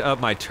fucked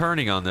up my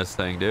turning on this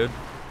thing, dude.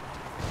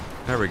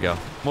 There we go.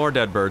 More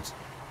dead birds.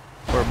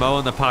 We're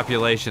mowing the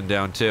population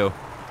down, too.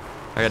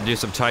 I gotta do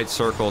some tight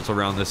circles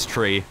around this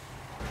tree.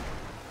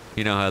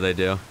 You know how they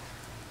do.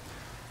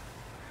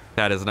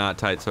 That is not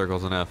tight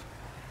circles enough.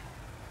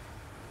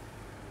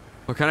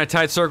 What kind of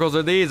tight circles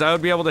are these? I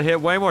would be able to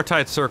hit way more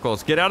tight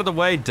circles. Get out of the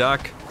way,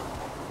 duck.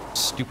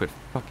 Stupid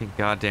fucking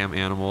goddamn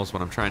animals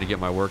when I'm trying to get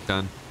my work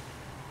done.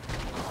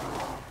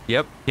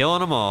 Yep,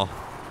 killing them all.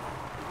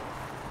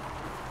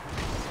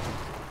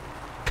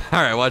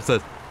 Alright, watch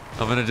this.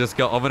 I'm gonna just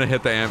go, I'm gonna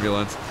hit the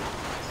ambulance.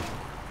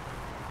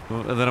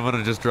 And then I'm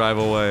gonna just drive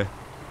away.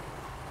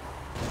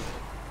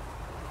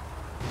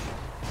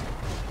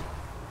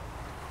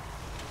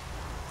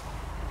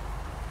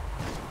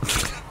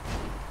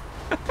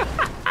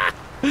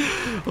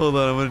 Hold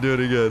on, I'm gonna do it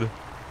again.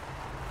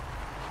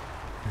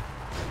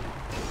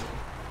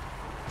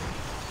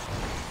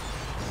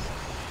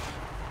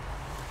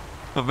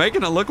 I'm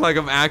making it look like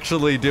I'm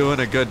actually doing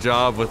a good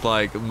job with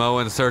like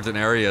mowing certain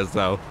areas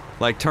though.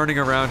 Like turning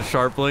around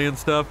sharply and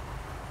stuff.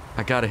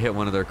 I gotta hit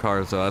one of their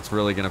cars though, that's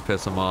really gonna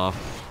piss them off.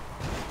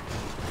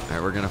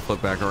 Alright, we're gonna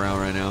flip back around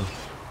right now.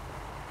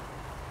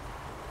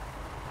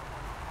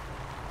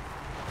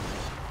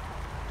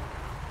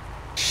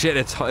 Shit,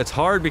 it's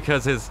hard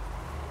because his...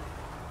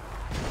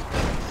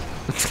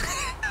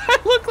 I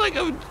look like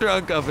I'm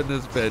drunk up in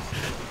this bitch.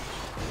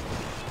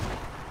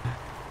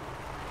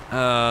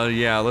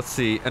 Yeah, let's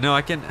see. No,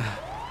 I can...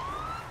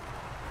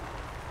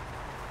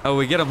 Oh,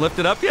 we get him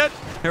lifted up yet?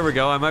 Here we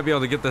go. I might be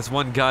able to get this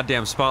one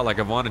goddamn spot like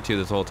I've wanted to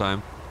this whole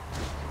time.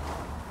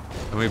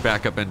 Let me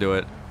back up into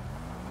it.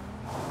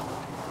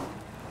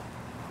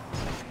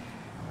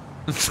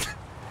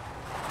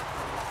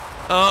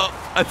 Oh,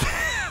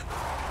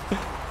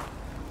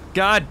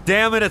 God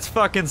damn it, it's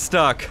fucking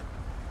stuck.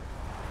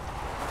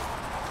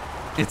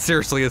 It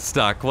seriously is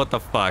stuck. What the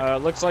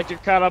fuck? Looks like you're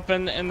caught up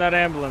in that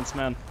ambulance,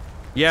 man.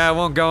 Yeah, I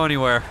won't go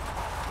anywhere.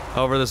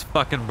 Over this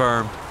fucking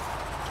berm.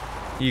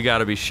 You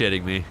gotta be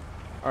shitting me.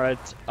 All right,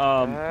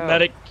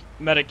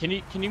 medic, can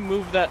you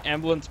move that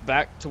ambulance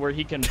back to where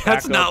he can?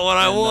 That's back not up what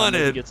I and, maybe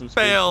wanted. get some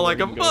space Fail to where like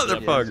he a can go with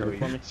that motherfucker.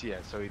 ambulance Yeah,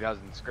 so he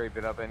doesn't scrape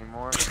it up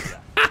anymore. for me?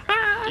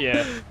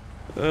 Yeah.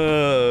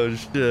 Oh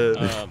shit.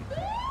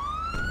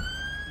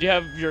 Do you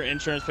have your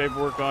insurance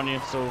paperwork on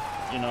you? So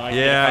you know. I can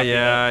get a Yeah, copy of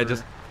yeah.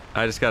 that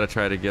I just gotta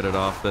try to get it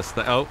off this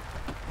thing. Oh.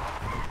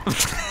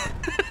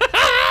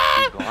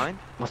 He's blind?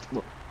 What?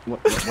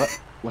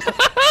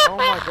 Oh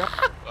my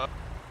god.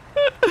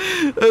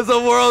 It's the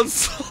world's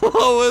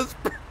slowest.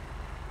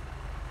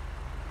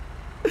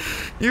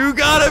 You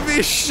gotta be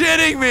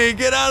shitting me!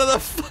 Get out of the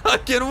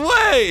fucking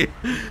way!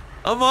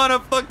 I'm on a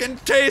fucking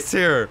chase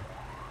here.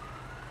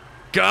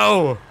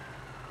 Go!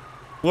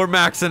 We're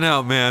maxing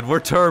out, man. We're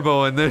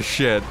turboing this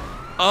shit.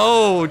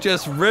 Oh,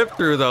 just rip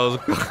through those.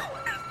 What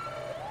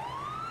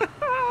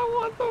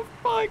the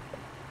fuck?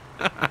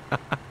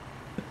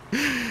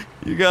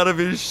 You gotta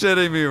be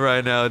shitting me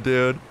right now,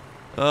 dude.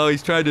 Oh,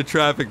 he's trying to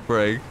traffic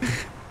brake.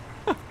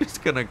 I'm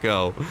just gonna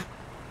go.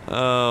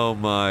 Oh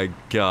my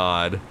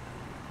god.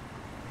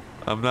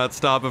 I'm not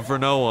stopping for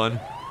no one.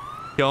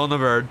 Killing the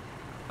bird.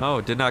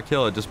 Oh, did not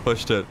kill it, just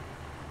pushed it.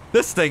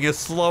 This thing is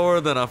slower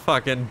than a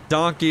fucking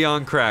donkey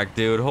on crack,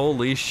 dude.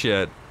 Holy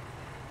shit.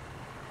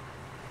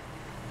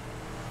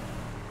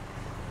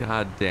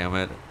 God damn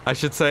it. I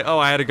should say, oh,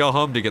 I had to go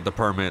home to get the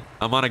permit.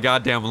 I'm on a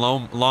goddamn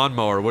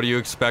lawnmower. What do you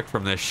expect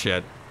from this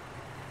shit?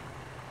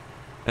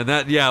 And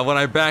that, yeah, when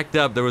I backed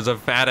up, there was a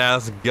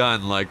fat-ass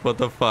gun. Like, what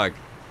the fuck?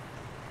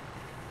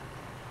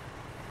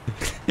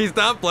 He's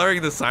not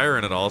blaring the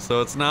siren at all,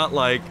 so it's not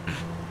like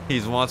he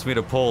wants me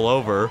to pull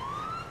over.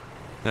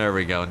 There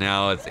we go.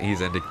 Now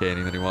he's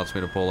indicating that he wants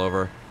me to pull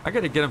over. I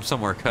gotta get him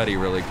somewhere cutty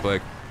really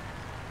quick.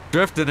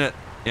 Drifting it.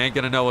 You ain't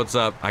gonna know what's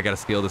up. I gotta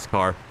steal this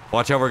car.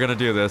 Watch how we're gonna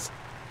do this.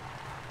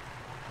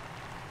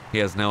 He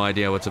has no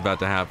idea what's about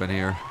to happen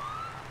here.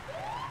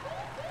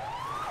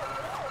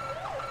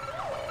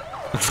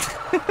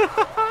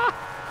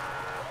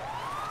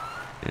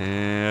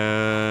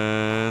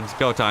 And it's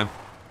go time.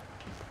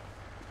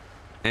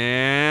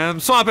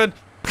 And swapping.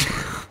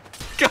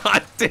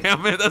 God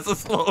damn it, that's the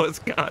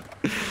slowest gun.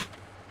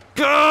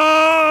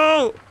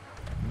 Go!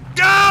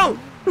 Go!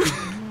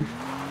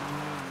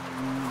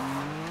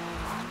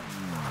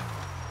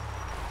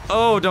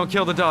 Oh, don't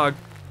kill the dog.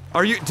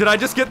 Are you, I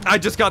just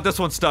got this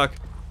one stuck.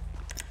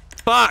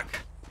 Fuck.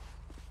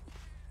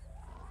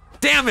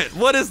 Damn it,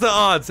 what is the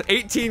odds?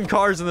 18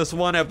 cars in this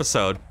one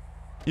episode.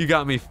 You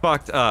got me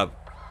fucked up.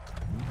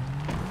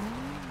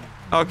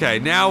 Okay,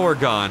 now we're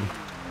gone.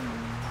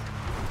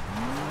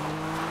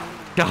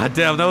 God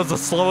damn, that was the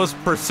slowest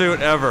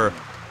pursuit ever.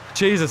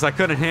 Jesus, I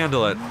couldn't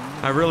handle it.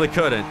 I really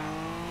couldn't.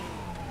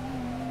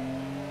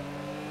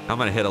 I'm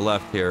gonna hit a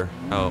left here.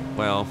 Oh,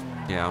 well,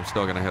 yeah, I'm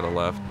still gonna hit a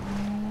left.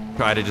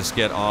 Try to just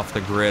get off the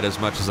grid as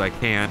much as I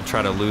can.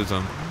 Try to lose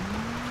them.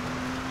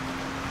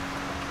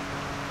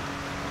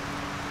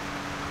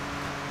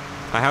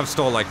 I have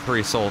stole like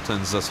 3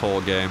 Sultans this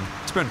whole game.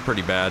 It's been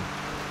pretty bad.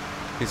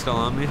 He's still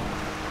on me?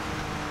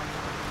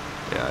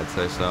 Yeah, I'd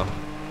say so.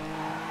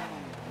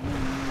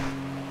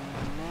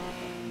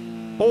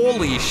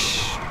 Holy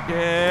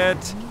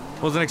shit!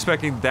 Wasn't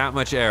expecting that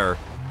much air.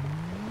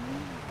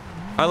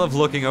 I love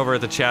looking over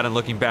at the chat and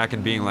looking back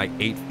and being like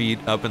 8 feet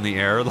up in the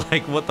air.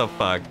 Like, what the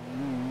fuck?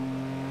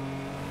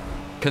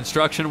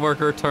 Construction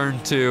worker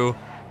turned to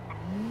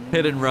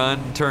hit and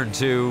run, turned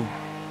to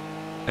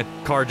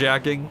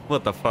carjacking.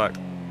 What the fuck?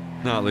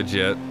 Not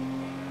legit.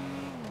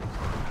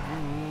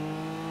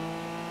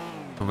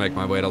 I'll make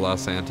my way to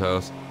Los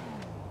Santos.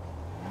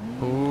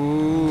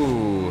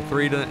 Ooh,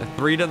 three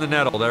to the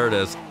nettle. There it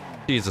is.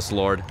 Jesus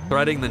Lord,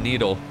 threading the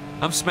needle.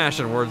 I'm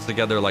smashing words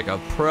together like a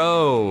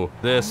pro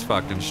this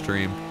fucking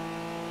stream.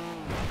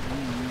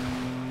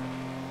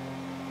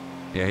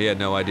 Yeah, he had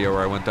no idea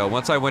where I went though.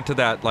 Once I went to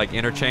that like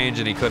interchange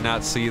and he could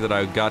not see that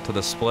I got to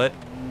the split,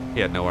 he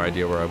had no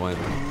idea where I went.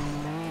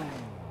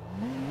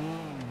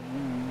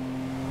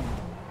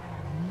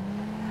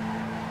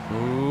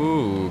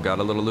 Ooh, got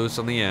a little loose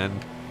on the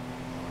end.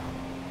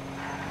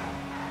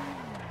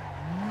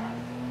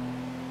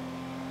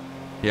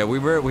 Yeah,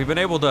 we've been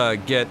able to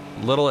get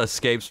little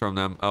escapes from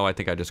them. Oh, I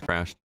think I just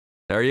crashed.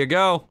 There you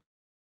go.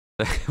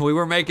 We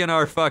were making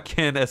our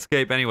fucking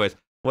escape anyways.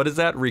 What is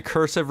that?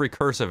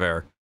 Recursive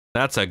error.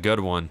 That's a good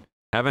one.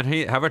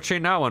 Haven't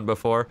seen that one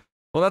before.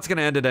 Well, that's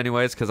gonna end it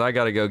anyways, because I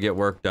gotta go get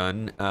work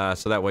done.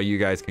 So that way you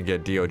guys can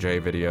get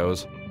DOJ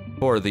videos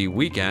for the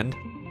weekend.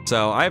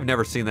 So I've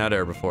never seen that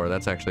error before.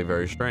 That's actually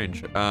very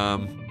strange. So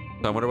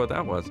I wonder what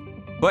that was.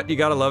 But you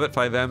gotta love it.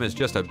 5M is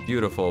just a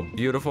beautiful,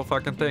 beautiful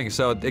fucking thing.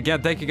 So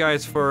again, thank you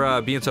guys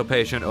for being so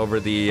patient over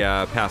the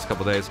past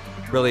couple days.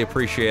 Really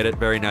appreciate it.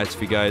 Very nice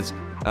of you guys.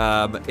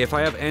 If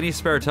I have any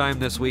spare time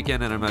this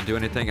weekend and I'm not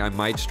doing anything, I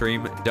might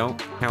stream. Don't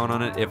count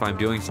on it if I'm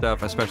doing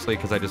stuff, especially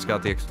because I just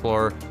got the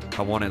Explorer.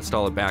 I want to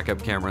install a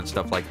backup camera and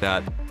stuff like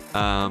that.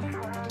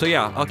 So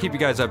yeah, I'll keep you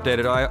guys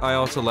updated. I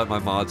also let my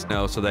mods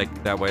know so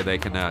that way they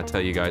can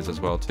tell you guys as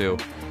well too.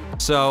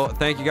 So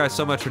thank you guys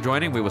so much for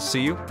joining. We will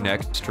see you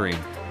next stream.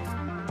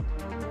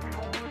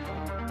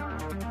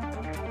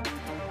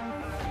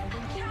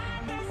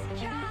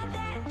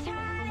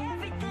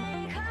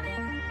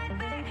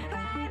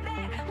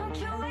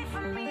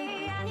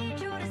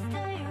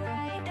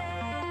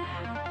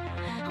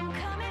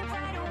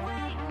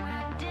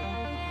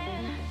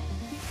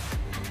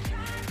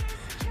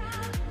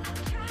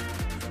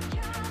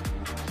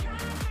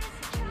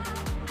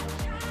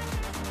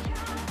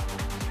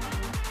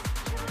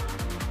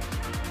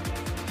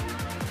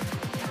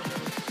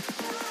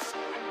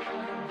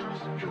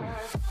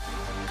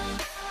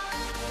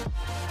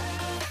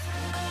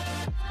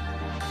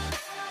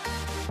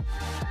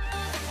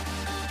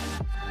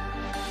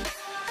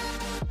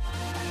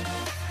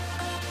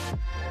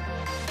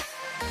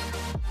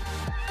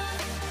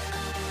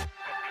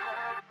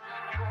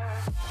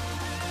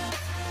 Bye.